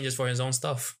he had changes for his own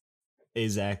stuff.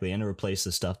 Exactly, and to replace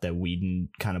the stuff that Whedon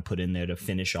kind of put in there to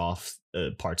finish off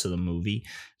parts of the movie.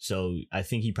 So I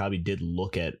think he probably did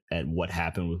look at what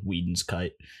happened with Whedon's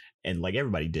cut, and like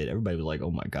everybody did. Everybody was like,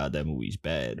 "Oh my god, that movie's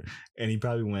bad," and he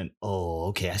probably went, "Oh,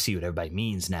 okay, I see what everybody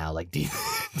means now. Like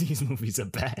these movies are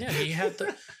bad." Yeah, he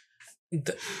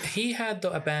had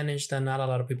the advantage that not a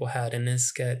lot of people had, and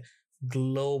it's get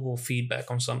global feedback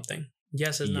on something.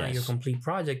 Yes, it's not your complete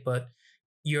project, but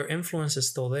your influence is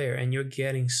still there, and you're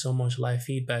getting so much live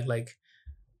feedback. Like,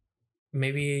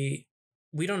 maybe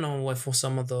we don't know what for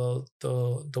some of the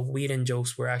Whedon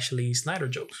jokes were actually Snyder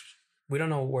jokes. We don't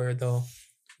know where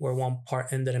one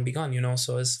part ended and begun,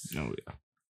 So it's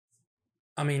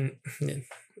I mean,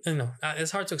 I know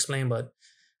it's hard to explain, but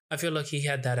I feel like he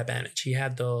had that advantage. He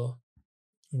had the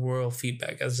world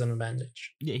feedback as an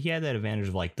advantage. Yeah, he had that advantage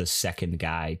of like the second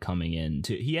guy coming in.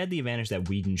 He had the advantage that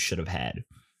Whedon should have had.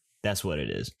 That's what it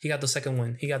is. He got the second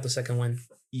win.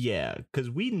 Yeah, because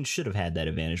Whedon should have had that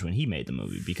advantage when he made the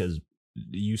movie, because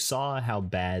you saw how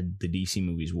bad the DC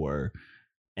movies were,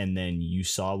 and then you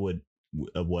saw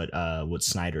what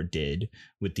Snyder did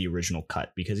with the original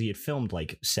cut, because he had filmed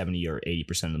like 70 or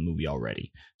 80% of the movie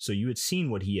already. So you had seen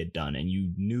what he had done, and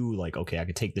you knew like, okay, I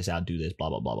could take this out, do this, blah,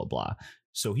 blah, blah, blah, blah.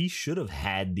 So he should have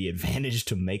had the advantage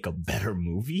to make a better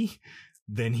movie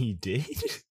than he did.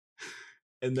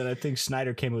 And then I think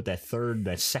Snyder came with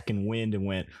that second wind and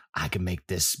went, I can make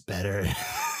this better.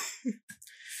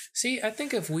 See, I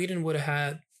think if Whedon would have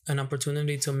had an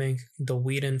opportunity to make the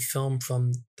Whedon film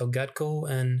from the get-go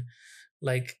and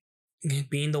like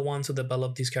being the one to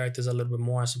develop these characters a little bit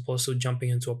more, as opposed to jumping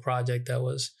into a project that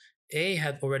was A,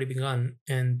 had already begun,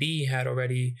 and B, had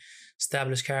already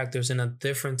established characters in a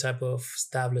different type of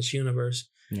established universe.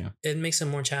 Yeah, it makes it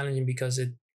more challenging because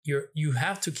you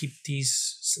have to keep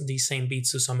these same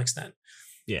beats to some extent.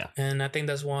 Yeah, and I think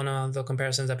that's one of the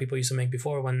comparisons that people used to make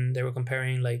before when they were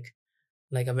comparing like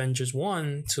Avengers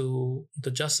 1 to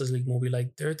the Justice League movie.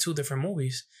 Like, they're two different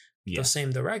movies, the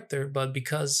same director, but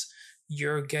because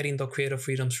you're getting the creative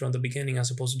freedoms from the beginning as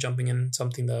opposed to jumping in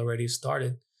something that already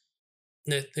started,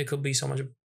 it could be so much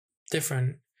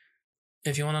different.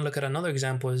 If you want to look at another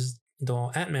example, is the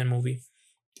Ant-Man movie.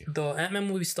 The Ant-Man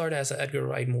movie started as an Edgar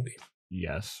Wright movie.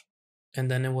 Yes.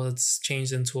 And then it was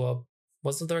changed into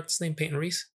what's the director's name? Peyton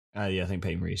Reese? Yeah, I think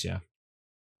Peyton Reese, yeah.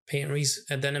 Peyton Reese.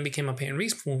 And then it became a Peyton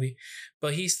Reese movie.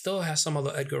 But he still has some of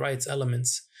the Edgar Wright's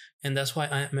elements. And that's why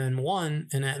Ant-Man 1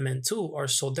 and Ant-Man 2 are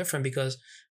so different, because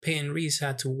Peyton Reese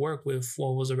had to work with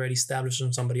what was already established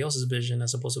from somebody else's vision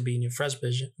as opposed to being your fresh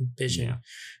vision. Yeah.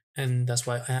 And that's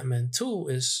why Ant-Man 2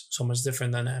 is so much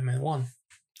different than Ant-Man 1.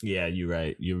 Yeah, you're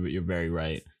right. You're very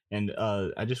right. And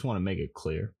I just want to make it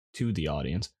clear to the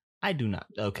audience, I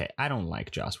don't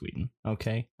like Joss Whedon.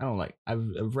 Okay, I don't like.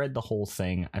 I've read the whole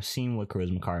thing. I've seen what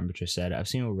Charisma Carpenter said. I've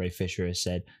seen what Ray Fisher has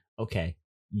said. Okay,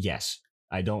 yes,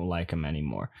 I don't like him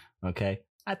anymore. Okay,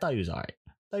 I thought he was alright.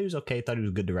 Thought he was okay. Thought he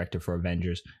was a good director for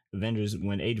Avengers.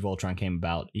 When Age of Ultron came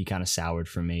about, he kind of soured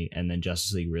for me, and then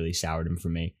Justice League really soured him for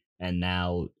me, and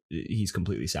now he's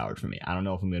completely soured for me. I don't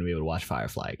know if I'm going to be able to watch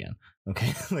Firefly again.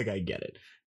 Okay, like, I get it.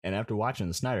 And after watching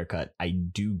the Snyder Cut, I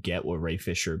do get what Ray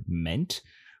Fisher meant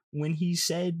when he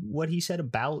said what he said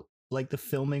about like the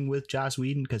filming with Joss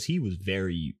Whedon, because he was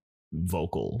very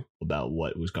vocal about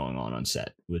what was going on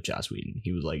set with Joss Whedon.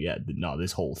 He was like, yeah, no,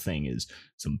 this whole thing is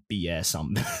some BS.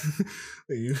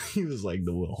 He was like,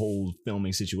 the whole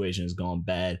filming situation has gone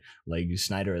bad. Like,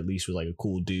 Snyder at least was like a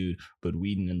cool dude, but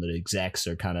Whedon and the execs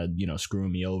are kind of,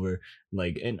 screwing me over.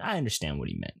 Like, and I understand what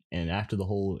he meant. And after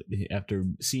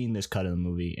seeing this cut of the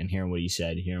movie and hearing what he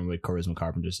said, hearing what Charisma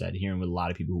Carpenter said, hearing what a lot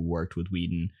of people who worked with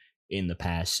Whedon in the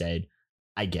past said,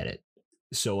 I get it.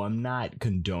 So I'm not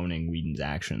condoning Whedon's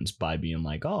actions by being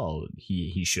like, oh,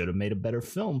 he should have made a better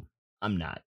film. I'm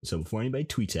not. So before anybody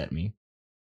tweets at me,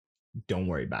 don't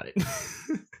worry about it.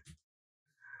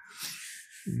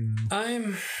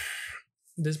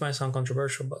 This might sound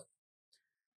controversial, but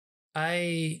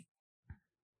I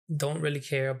don't really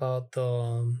care about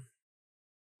the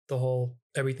whole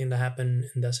everything that happened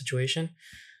in that situation,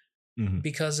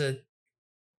 because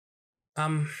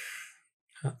I'm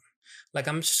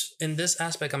in this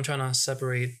aspect, I'm trying to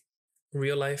separate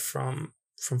real life from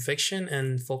fiction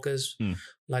and focus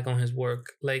like on his work.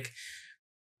 Like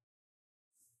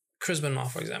Chris Benoit,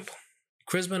 for example.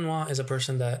 Chris Benoit is a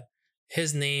person that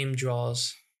his name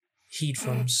draws heat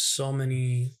from so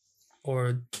many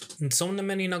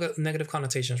negative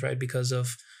connotations, right? Because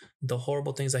of the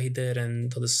horrible things that he did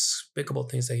and the despicable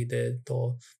things that he did,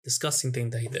 the disgusting thing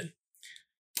that he did.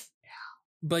 Yeah.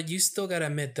 But you still gotta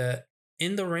admit that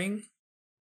in the ring,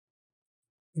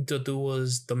 the dude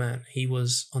was the man. He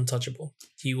was untouchable.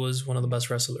 He was one of the best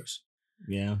wrestlers.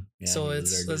 Yeah. So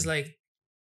it's like,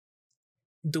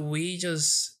 do we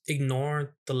just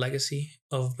ignore the legacy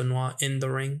of Benoit in the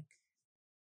ring?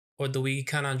 Or do we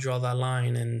kind of draw that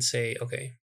line and say,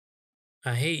 okay,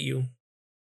 I hate you,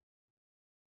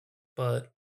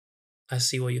 but I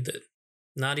see what you did.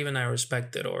 Not even I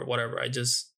respect it or whatever. I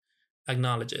just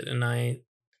acknowledge it, and I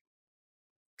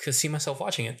could see myself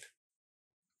watching it.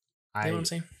 You know what I'm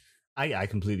saying? I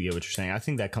completely get what you're saying. I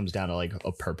think that comes down to like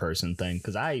a per person thing,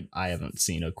 because I haven't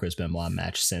seen a Chris Benoit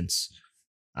match since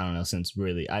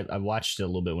really I watched it a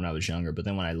little bit when I was younger, but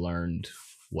then when I learned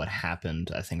what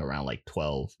happened, I think around like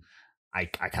 12, I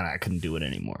couldn't do it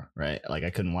anymore, right? Like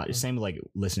I couldn't watch. Same like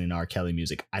listening to R. Kelly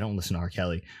music. I don't listen to R.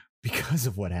 Kelly because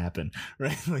of what happened,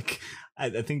 right? Like I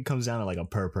think it comes down to like a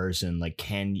per person. Like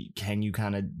can you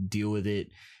kind of deal with it?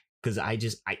 Because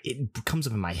it comes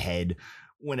up in my head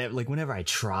whenever I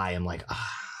try. I'm like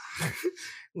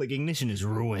like Ignition is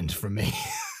ruined for me.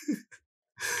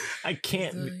 It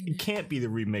can't be the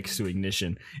remix to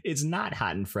Ignition. It's not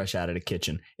hot and fresh out of the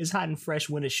kitchen. It's hot and fresh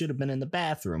when it should have been in the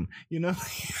bathroom, you know?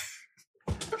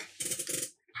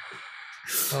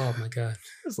 Oh my god,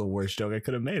 that's the worst joke I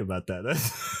could have made about that.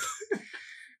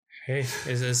 Hey,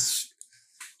 it's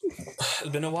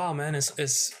been a while, man.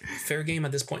 It's fair game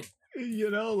at this point. You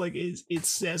know, like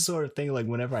it's that sort of thing. Like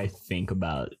whenever I think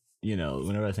about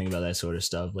that sort of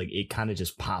stuff, like it kind of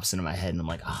just pops into my head, and I'm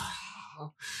like,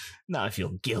 now I feel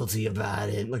guilty about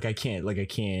it. Like I can't.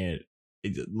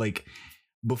 Like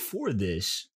before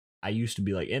this, I used to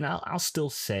be like, and I'll still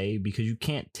say, because you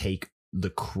can't take the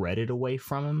credit away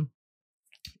from him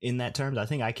in that terms. I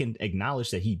think I can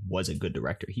acknowledge that he was a good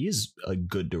director. He is a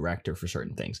good director for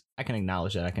certain things. I can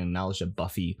acknowledge that. I can acknowledge that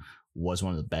Buffy was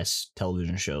one of the best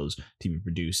television shows to be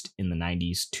produced in the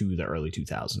 90s to the early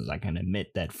 2000s. I can admit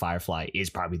that Firefly is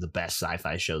probably the best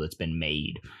sci-fi show that's been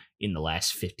made in the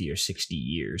last 50 or 60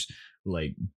 years.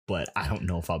 Like, but I don't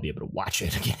know if I'll be able to watch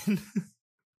it again.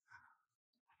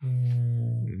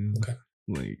 Okay.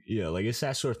 Like, yeah, like it's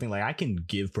that sort of thing. Like I can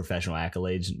give professional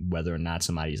accolades whether or not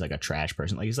somebody's like a trash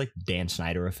person. Like it's like Dan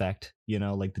Snyder effect, you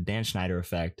know, like the Dan Snyder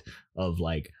effect of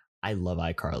like, I love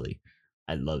iCarly.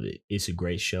 I love it. It's a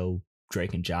great show.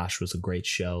 Drake and Josh was a great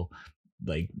show.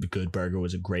 Like The Good Burger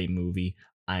was a great movie.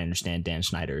 I understand Dan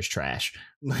Snyder is trash.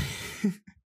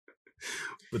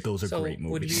 But those are great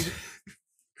movies.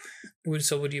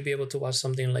 Would you be able to watch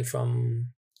something like from,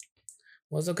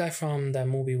 what's the guy from that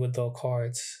movie with the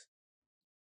cards?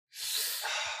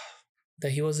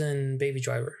 That he was in Baby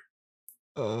Driver.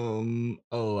 House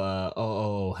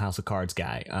of Cards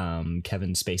guy.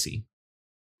 Kevin Spacey.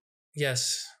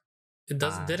 Yes.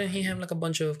 Didn't he have like a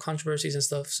bunch of controversies and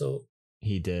stuff? So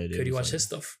he did. Could you watch his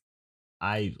stuff?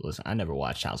 I never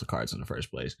watched House of Cards in the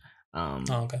first place.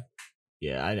 Okay.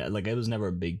 Yeah, it was never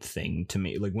a big thing to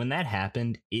me. Like when that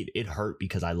happened, it hurt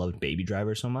because I loved Baby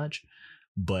Driver so much.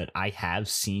 But I have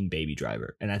seen Baby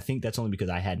Driver, and I think that's only because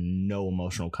I had no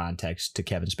emotional context to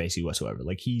Kevin Spacey whatsoever.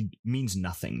 Like he means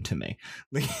nothing to me.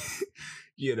 Like,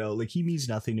 you know, like he means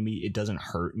nothing to me. It doesn't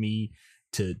hurt me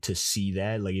to see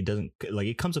that. Like it doesn't, like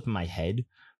it comes up in my head,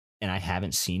 and I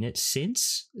haven't seen it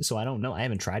since. So I don't know. I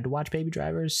haven't tried to watch Baby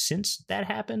Driver since that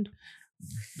happened.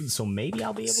 So maybe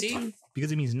I'll be able to,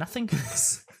 because it means nothing.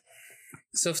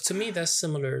 So to me, that's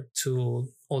similar to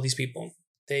all these people.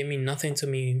 They mean nothing to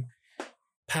me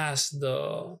past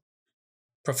the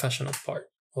professional part,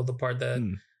 or the part that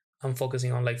I'm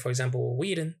focusing on. Like, for example,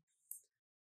 Whedon,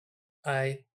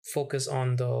 I focus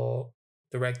on the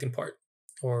directing part,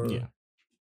 or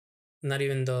not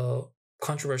even the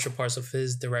controversial parts of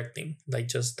his directing, like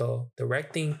just the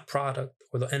directing product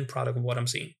or the end product of what I'm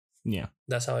seeing. Yeah.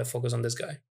 That's how I focus on this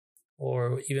guy.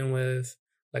 Or even with,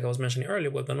 like I was mentioning earlier,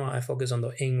 with Benoit, I focus on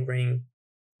the in-ring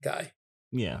guy.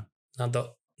 Yeah. Not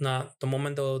the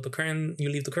moment the curtain, you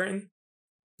leave the curtain,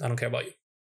 I don't care about you.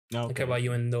 Okay. I care about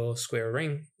you in the square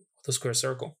ring, the square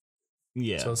circle.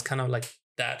 Yeah. So it's kind of like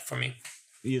that for me.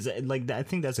 Yes, like I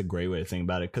think that's a great way to think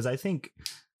about it, because I think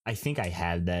I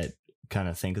had that kind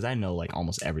of thing, because I know like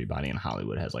almost everybody in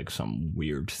Hollywood has like some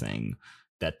weird thing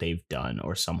that they've done,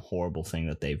 or some horrible thing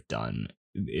that they've done.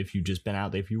 If you've just been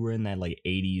out there, if you were in that like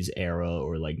 80s era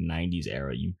or like 90s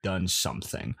era, you've done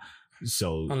something.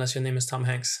 So unless your name is Tom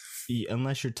Hanks,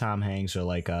 unless you're Tom Hanks or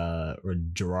like or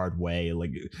Gerard Way,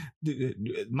 like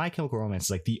My Chemical Romance is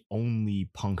like the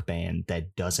only punk band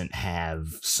that doesn't have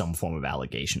some form of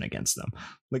allegation against them.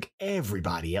 Like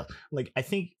everybody else, like I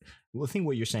think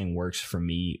what you're saying works for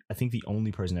me. I think the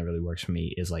only person that really works for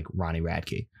me is like Ronnie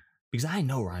Radke, because I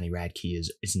know Ronnie Radke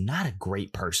is not a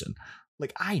great person.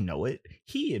 Like, I know it.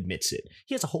 He admits it.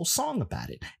 He has a whole song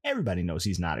about it. Everybody knows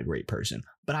he's not a great person,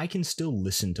 but I can still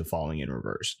listen to Falling in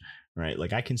Reverse, right?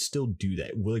 Like, I can still do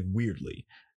that, like, weirdly,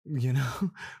 you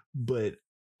know? But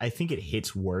I think it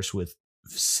hits worse with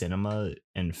cinema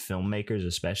and filmmakers,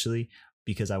 especially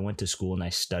because I went to school and I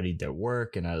studied their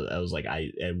work, and I was like,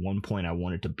 at one point I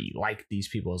wanted to be like these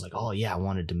people. I was like, oh yeah, I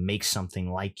wanted to make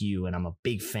something like you, and I'm a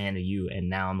big fan of you.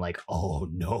 And now I'm like, oh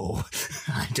no,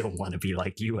 I don't want to be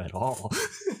like you at all.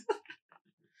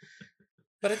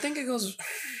 But I think it goes,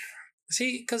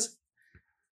 see, because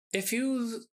if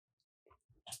you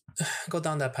go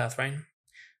down that path, right,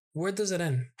 where does it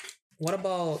end? What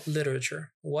about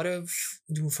literature? What if,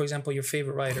 for example, your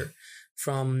favorite writer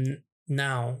from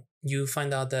now you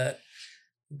find out that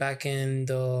back in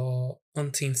the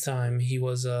umpteenth time he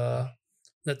was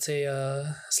let's say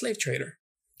a slave trader,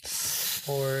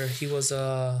 or he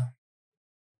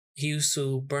used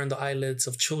to burn the eyelids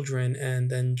of children and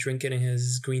then drink it in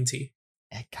his green tea.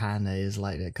 It kind of is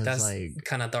like that, because like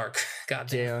kind of dark. God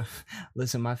damn. Yeah,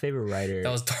 listen, my favorite writer.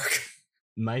 That was dark.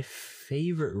 My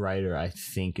favorite writer, I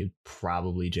think, is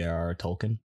probably J.R.R.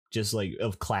 Tolkien, just like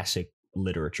of classic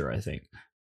literature, I think,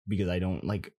 because I don't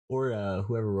like, or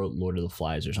whoever wrote Lord of the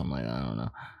Flies or something like that. I don't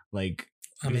know, like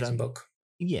amazing book.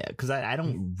 Yeah, because I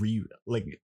don't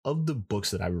like of the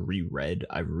books that I've reread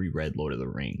Lord of the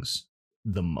Rings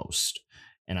the most,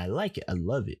 and I like it, I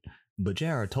love it. But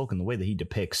J.R.R. Tolkien, the way that he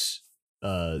depicts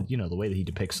the way that he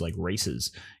depicts like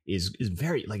races is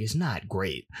very, like, it's not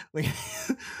great. Like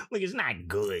like it's not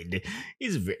good.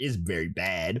 It's very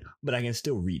bad, but I can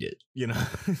still read it, you know.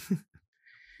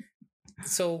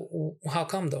 So how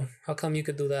come though? How come you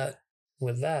could do that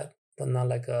with that, but not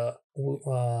like a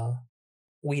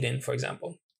Whedon, for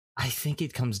example? I think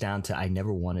it comes down to I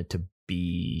never wanted to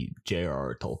be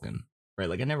J.R.R. Tolkien, right?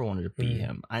 Like I never wanted to be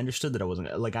him. I understood that I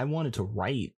wasn't, like, I wanted to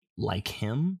write like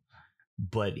him.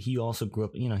 But he also grew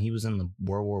up, he was in the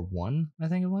World War I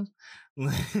think it was.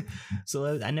 So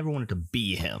I never wanted to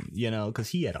be him, because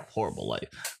he had a horrible life.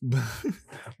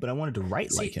 But I wanted to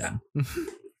write like him,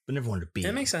 but never wanted to be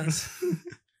him. Makes sense.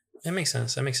 It makes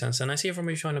sense. That makes sense. And I see it from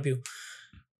your point of view.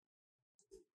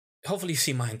 Hopefully you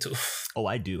see mine too. Oh,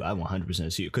 I do. I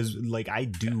 100% see it. Because like I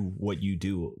do what you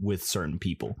do with certain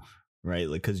people, right?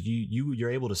 Like, because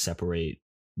you're able to separate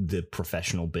the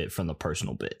professional bit from the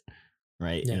personal bit.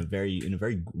 Right. Yeah. In a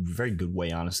very, very good way,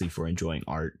 honestly, for enjoying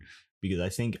art, because I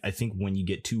think when you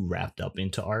get too wrapped up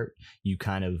into art, you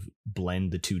kind of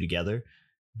blend the two together,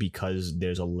 because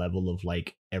there's a level of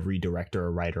like every director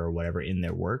or writer or whatever in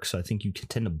their work. So I think you can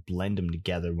tend to blend them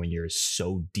together when you're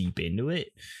so deep into it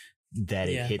that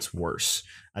it hits worse.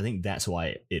 I think that's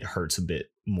why it hurts a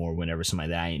bit more whenever somebody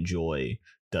that I enjoy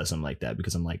does something like that,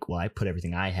 because I'm like, well, I put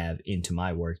everything I have into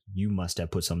my work. You must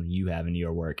have put something you have into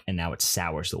your work, and now it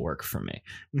sours the work for me.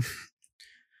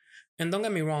 And don't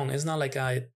get me wrong, it's not like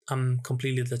I'm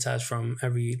completely detached from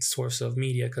every source of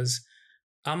media, because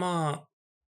I'm a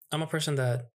person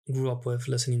that grew up with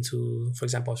listening to, for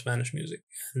example, Spanish music,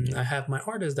 and I have my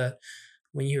artists that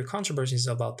when you hear controversies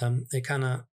about them, it kind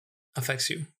of affects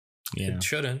you. Yeah. It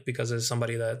shouldn't, because it's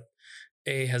somebody that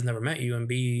A, has never met you, and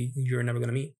B, you're never going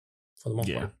to meet. For the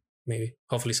most part, maybe,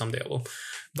 hopefully someday I will.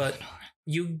 But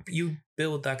you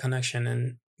build that connection,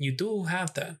 and you do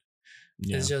have that.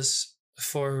 Yeah. It's just,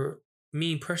 for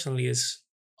me personally, it's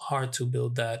hard to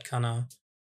build that kind of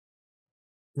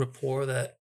rapport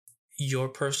that your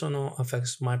personal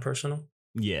affects my personal.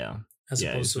 Yeah. As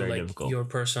opposed to like difficult. Your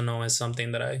personal is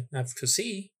something that I have to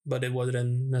see, but it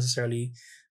wouldn't necessarily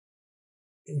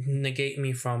negate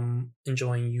me from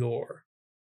enjoying your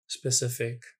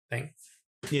specific thing.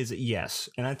 Yes,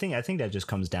 and I think that just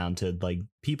comes down to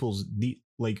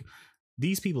like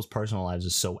these people's personal lives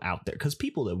is so out there, because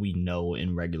people that we know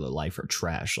in regular life are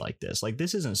trash like this. Like,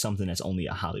 this isn't something that's only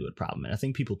a Hollywood problem, and I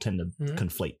think people tend to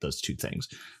conflate those two things.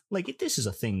 Like, this is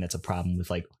a thing that's a problem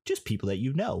with like just people that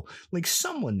you know, like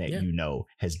someone that you know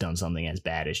has done something as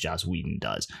bad as Joss Whedon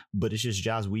does, but it's just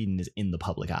Joss Whedon is in the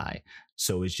public eye,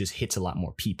 so it just hits a lot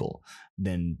more people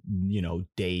than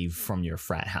Dave from your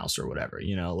frat house or whatever.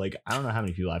 Like, I don't know how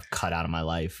many people I've cut out of my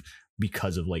life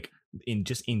because of like in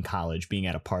college being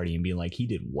at a party and being like, he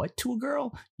did what to a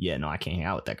girl? Yeah, no, I can't hang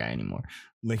out with that guy anymore.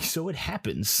 Like, so it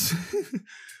happens.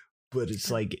 But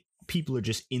it's like people are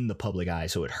just in the public eye,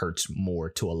 so it hurts more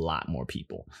to a lot more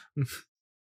people.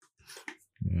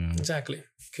 Exactly.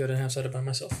 Couldn't have said it by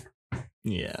myself.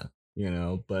 Yeah,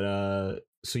 but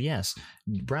so yes,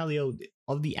 Braulio,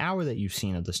 of the hour that you've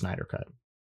seen of the Snyder Cut,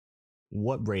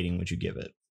 what rating would you give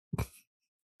it?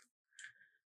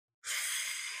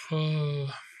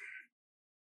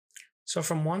 So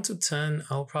from 1 to 10,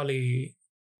 I'll probably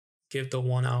give the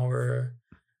 1 hour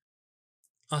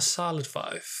a solid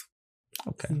 5.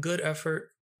 Okay. Good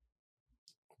effort,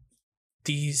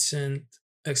 decent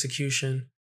execution,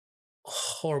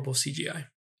 horrible CGI.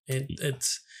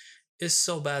 It's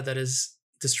so bad that it's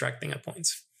distracting at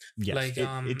points. Yes, like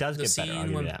it does get better. I'll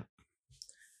give that.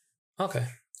 Okay.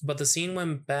 But the scene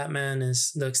when Batman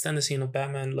is the extended scene of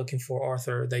Batman looking for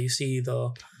Arthur, that you see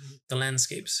the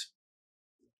landscapes.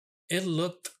 It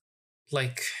looked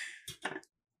like,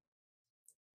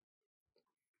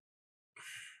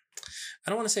 I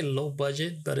don't want to say low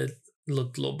budget, but it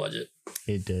looked low budget.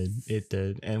 It did. It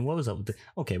did. And what was up with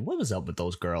what was up with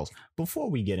those girls? Before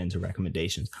we get into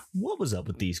recommendations, what was up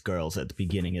with these girls at the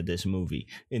beginning of this movie?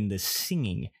 In the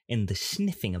singing and the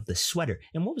sniffing of the sweater.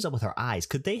 And what was up with her eyes?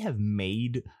 Could they have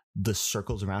made the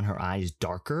circles around her eyes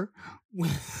darker?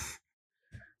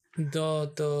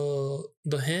 The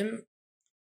hymn,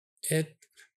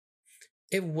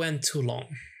 it went too long.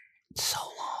 So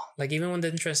long. Like even when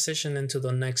they transitioned into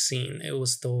the next scene, it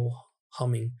was still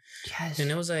humming. Yes.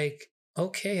 And it was like,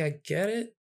 okay, I get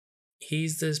it.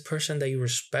 He's this person that you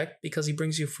respect because he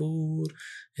brings you food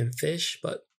and fish,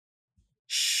 but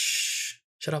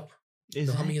shut up. Exactly.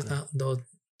 The humming is not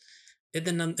it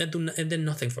did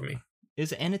nothing for me.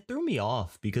 And it threw me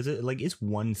off because it's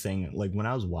one thing. Like when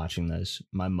I was watching this,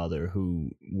 my mother,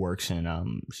 who works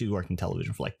in she's worked in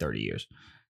television for like 30 years.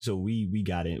 So we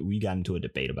got into a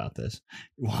debate about this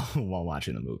while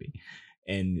watching the movie.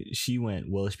 And she went,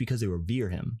 well, it's because they revere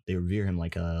him. They revere him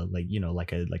like a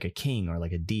king or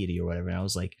like a deity or whatever. And I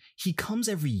was like, he comes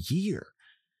every year.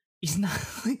 It's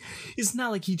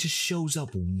not like he just shows up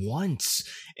once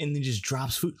and then just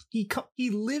drops food. He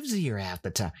lives here half the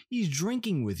time. He's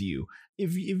drinking with you.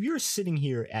 If you're sitting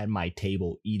here at my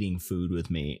table eating food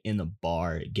with me in the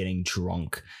bar, getting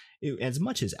drunk, as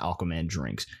much as Aquaman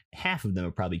drinks, half of them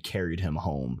have probably carried him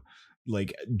home,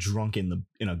 like drunk in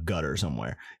a gutter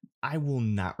somewhere. I will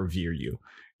not revere you.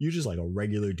 You're just like a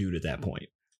regular dude at that point.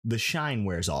 The shine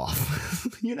wears off.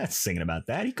 You're not singing about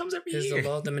that. He comes every year. Is the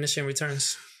law of diminishing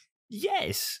returns?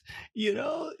 Yes.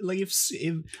 Like if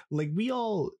like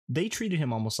they treated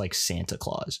him almost like Santa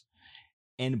Claus.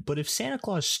 But if Santa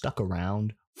Claus stuck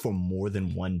around for more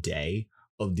than one day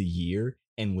of the year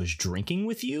and was drinking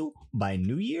with you by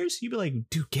New Year's, you'd be like,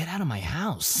 dude, get out of my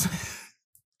house.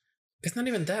 It's not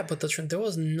even that, but there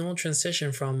was no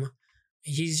transition from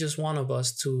he's just one of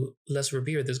us to let's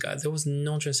revere this guy. There was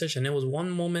no transition. It was one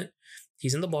moment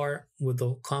he's in the bar with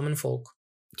the common folk,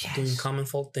 doing common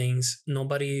folk things.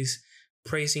 Nobody's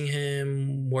praising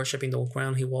him, worshiping the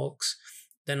ground he walks.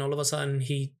 Then all of a sudden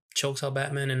he chokes out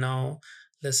Batman, and now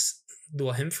let's do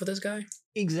a hymn for this guy.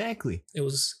 Exactly. It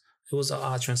was an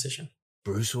odd transition.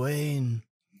 Bruce Wayne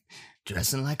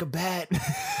dressing like a bat.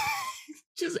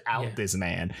 Just out this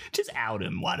man. Just out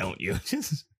him. Why don't you?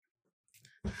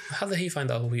 How did he find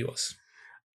out who he was?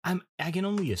 I can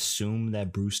only assume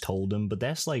that Bruce told him, but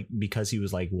that's like because he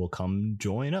was like, well, come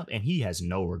join up. And he has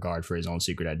no regard for his own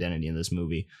secret identity in this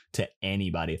movie to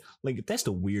anybody. Like, that's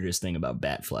the weirdest thing about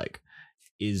Batfleck,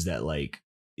 is that like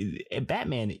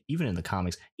Batman, even in the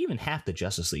comics, even half the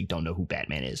Justice League don't know who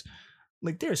Batman is.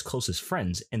 Like, they're his closest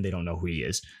friends and they don't know who he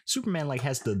is. Superman like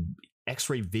has to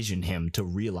X-ray vision him to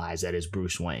realize that it's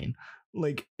Bruce Wayne.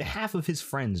 Like, half of his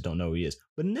friends don't know who he is.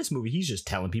 But in this movie, he's just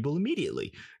telling people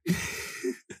immediately.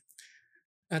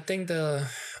 I think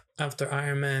after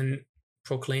Iron Man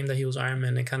proclaimed that he was Iron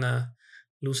Man, it kind of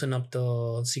loosened up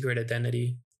the secret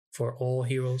identity for all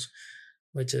heroes,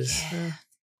 which is...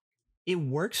 It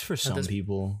works for some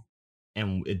people,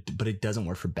 but it doesn't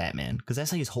work for Batman, because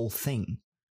that's like his whole thing.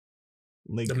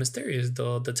 Like, the mysterious,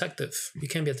 the detective. You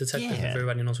can't be a detective if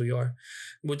everybody knows who you are,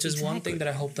 which is one thing that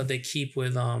I hope that they keep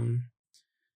with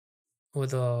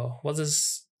what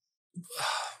is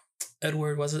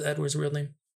Edward? What's Edward's real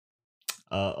name?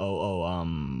 Robert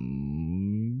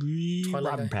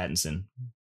Pattinson.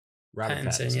 Robert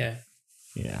Pattinson.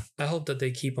 Yeah. I hope that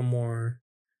they keep a more.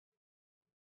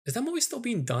 Is that movie still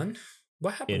being done?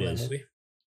 What happened with that movie?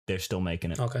 They're still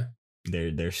making it. Okay.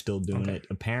 They're still doing it.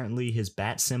 Apparently, his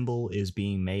bat symbol is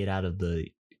being made out of the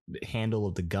handle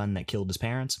of the gun that killed his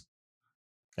parents.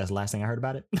 That's the last thing I heard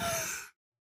about it.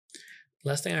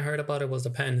 Last thing I heard about it was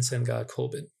the Pattinson got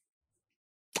COVID.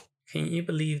 Can you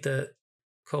believe that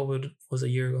COVID was a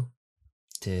year ago?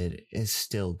 Dude, it's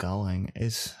still going.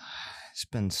 It's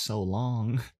been so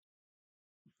long.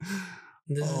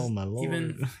 Oh my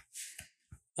Lord.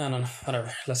 I don't know.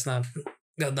 Whatever. Let's not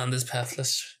go down this path.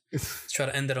 Let's try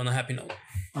to end it on a happy note.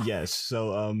 Yes.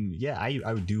 So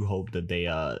I do hope that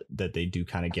they do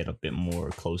kind of get a bit more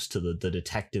close to the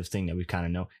detective thing that we kind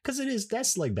of know, because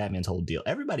that's like Batman's whole deal.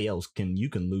 Everybody else you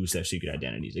can lose their secret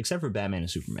identities except for Batman and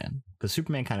Superman, because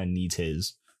Superman kind of needs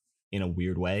his in a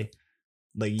weird way,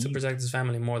 like to protect his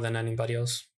family more than anybody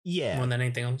else. Yeah, more than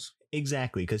anything else.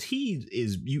 Exactly, because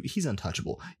he's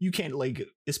untouchable. You can't, like,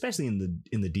 especially in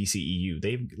the DCEU,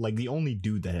 they've like the only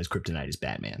dude that has kryptonite is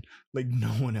Batman. Like, no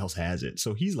one else has it,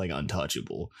 so he's like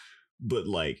untouchable. But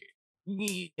like,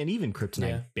 and even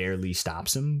kryptonite barely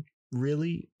stops him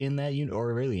really in that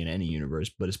or really in any universe,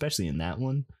 but especially in that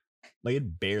one, like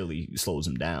it barely slows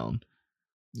him down.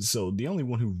 So the only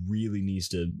one who really needs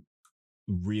to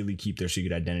really keep their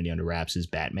secret identity under wraps is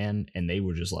Batman, and they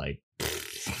were just like.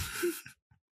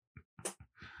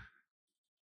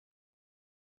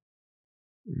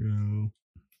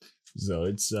 So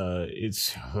it's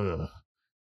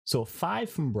so 5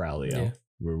 from Braulio. Yeah.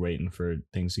 We're waiting for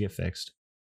things to get fixed.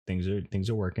 Things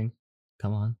are working.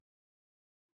 Come on.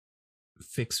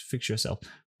 Fix yourself.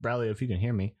 Braulio, if you can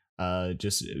hear me,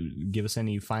 just give us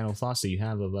any final thoughts that you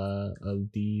have of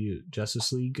the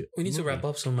Justice League. We need to wrap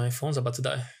up, so my phone's about to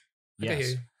die.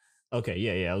 Yes. Okay,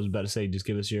 yeah. I was about to say, just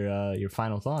give us your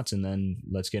final thoughts, and then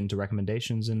let's get into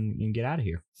recommendations and get out of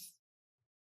here.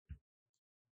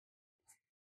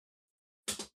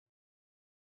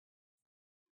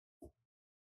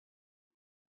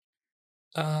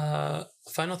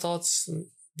 Final thoughts.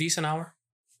 Decent hour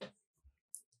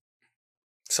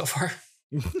so far.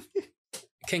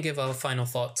 Can't give a final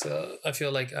thought. I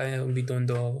feel like I will be doing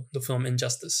the film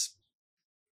Injustice.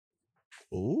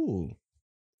 Ooh,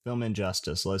 film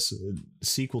Injustice. Let's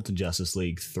sequel to Justice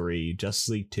League 3, Justice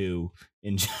League 2,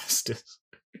 Injustice.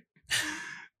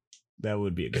 That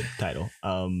would be a good title.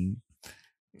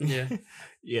 Yeah.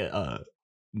 Yeah.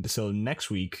 So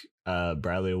next week,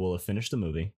 Braulio will have finished the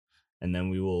movie, and then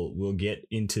we'll get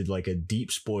into like a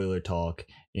deep spoiler talk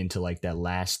into like that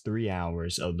last 3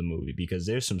 hours of the movie, because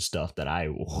there's some stuff that I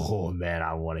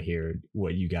want to hear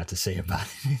what you got to say about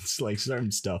it. It's like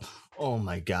certain stuff. Oh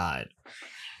my god.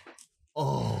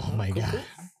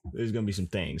 There's gonna be some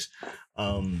things.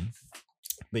 But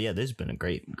yeah, this has been a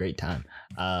great time.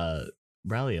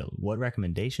 Braulio, what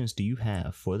recommendations do you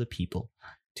have for the people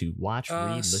to watch,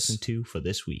 read, listen to for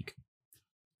this week?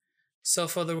 So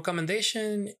for the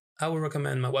recommendation, I would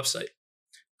recommend my website,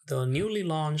 the newly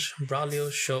launched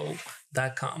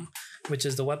BraulioShow.com, which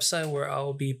is the website where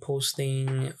I'll be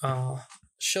posting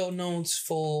show notes,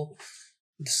 full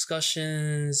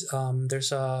discussions.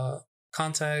 There's a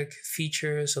contact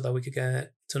feature so that we could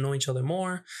get to know each other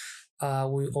more.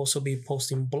 We'll also be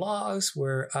posting blogs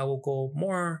where I will go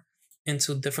more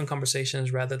into different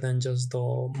conversations rather than just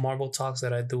the Marvel talks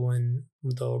that I do in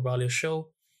the Braulio Show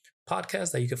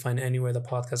podcast that you can find anywhere the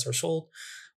podcasts are sold.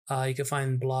 You can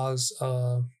find blogs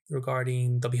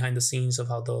regarding the behind the scenes of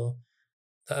how the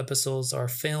episodes are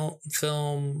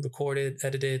filmed, recorded,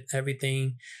 edited,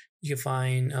 everything. You can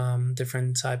find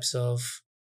different types of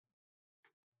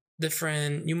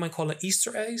you might call it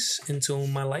Easter eggs into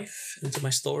my life, into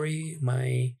my story,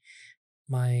 my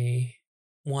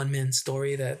one-man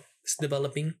story that is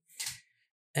developing.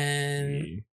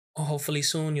 And hopefully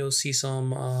soon you'll see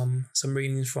some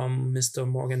readings from Mr.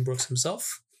 Morgan Brooks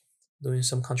himself, doing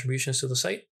some contributions to the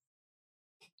site.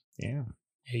 Yeah.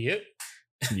 Yeah.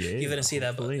 You didn't see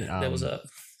that, but there was a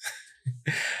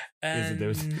and there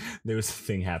was a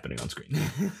thing happening on screen.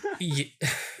 Yeah.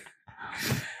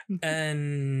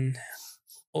 And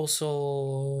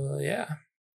also, yeah,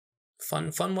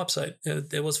 fun website.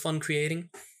 It was fun creating.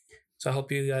 So I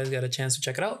hope you guys get a chance to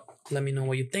check it out. Let me know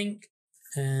what you think.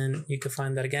 And you can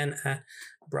find that again at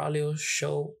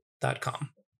BraulioShow.com.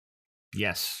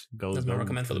 Yes. That's my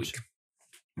recommend for the week.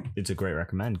 It's a great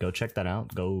recommend. Go check that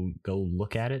out. Go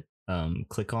look at it.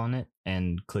 Click on it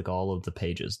and click all of the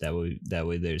pages. That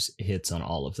way there's hits on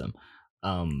all of them.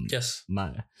 Yes.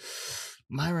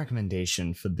 My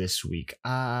recommendation for this week,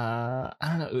 I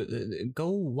don't know, go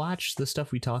watch the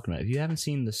stuff we talked about. If you haven't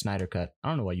seen the Snyder Cut, I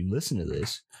don't know why you listen to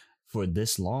this for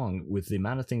this long with the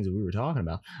amount of things that we were talking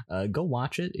about. Go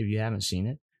watch it if you haven't seen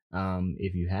it.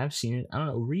 If you have seen it, I don't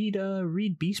know, read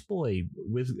Beast Boy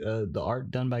with the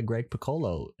art done by Greg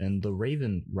Piccolo and the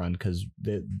Raven run, because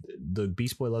the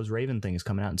Beast Boy Loves Raven thing is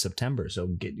coming out in September. So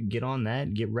get on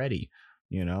that, get ready,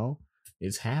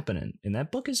 It's happening. And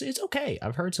that book it's okay.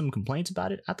 I've heard some complaints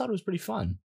about it. I thought it was pretty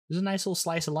fun. It was a nice little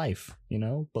slice of life,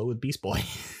 but with Beast Boy.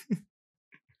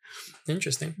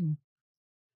 Interesting.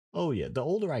 Oh yeah. The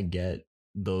older I get,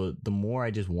 the more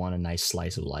I just want a nice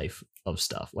slice of life of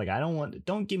stuff. Like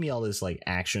don't give me all this like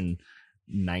action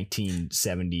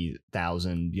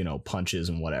 1970,000, punches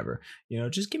and whatever.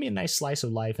 Just give me a nice slice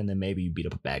of life and then maybe you beat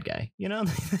up a bad guy.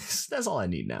 That's all I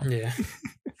need now. Yeah.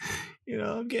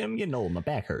 I'm getting old. My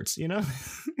back hurts,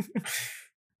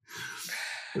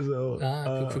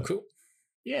 So cool.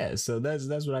 Yeah, so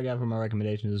that's what I got for my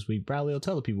recommendations this week. Braulio,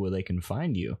 tell the people where they can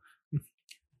find you.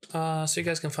 So you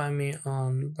guys can find me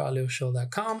on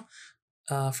BraulioShow.com.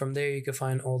 From there you can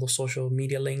find all the social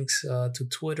media links to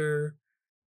Twitter,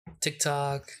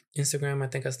 TikTok, Instagram. I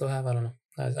think I still have. I don't know.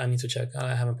 I need to check.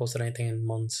 I haven't posted anything in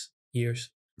months, years.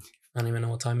 I don't even know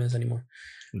what time it is anymore.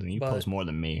 You post more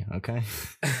than me, okay?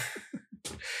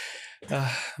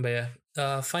 But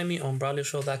yeah, find me on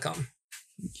BraulioShow.com.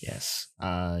 Yes.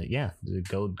 Yeah.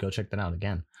 Go check that out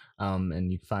again.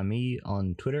 And you can find me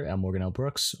on Twitter at Morgan L.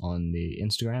 Brooks, on the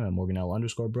Instagram at Morgan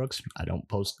L_Brooks. I don't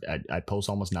post, I post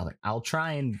almost nothing. I'll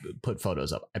try and put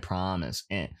photos up, I promise.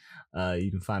 And you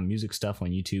can find music stuff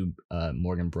on YouTube,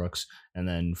 Morgan Brooks. And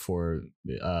then for,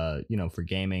 for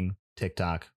gaming,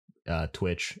 TikTok,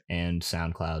 Twitch, and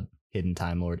SoundCloud, Hidden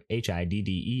Time Lord,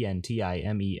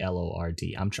 HIDDENTIMELORD.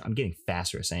 I'm getting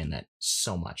faster at saying that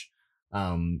so much.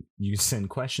 You can send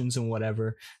questions and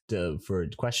whatever for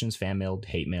questions, fan mail,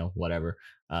 hate mail, whatever,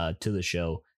 to the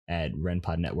show at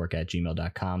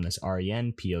renpodnetwork@gmail.com. That's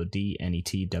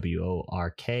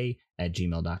RENPODNETWORK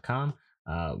 @gmail.com.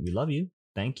 We love you.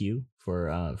 Thank you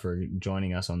for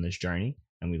joining us on this journey,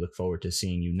 and we look forward to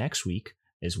seeing you next week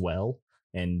as well,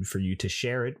 and for you to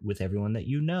share it with everyone that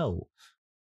you know.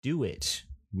 Do it.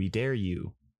 We dare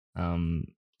you.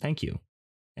 Thank you.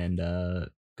 And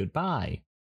goodbye.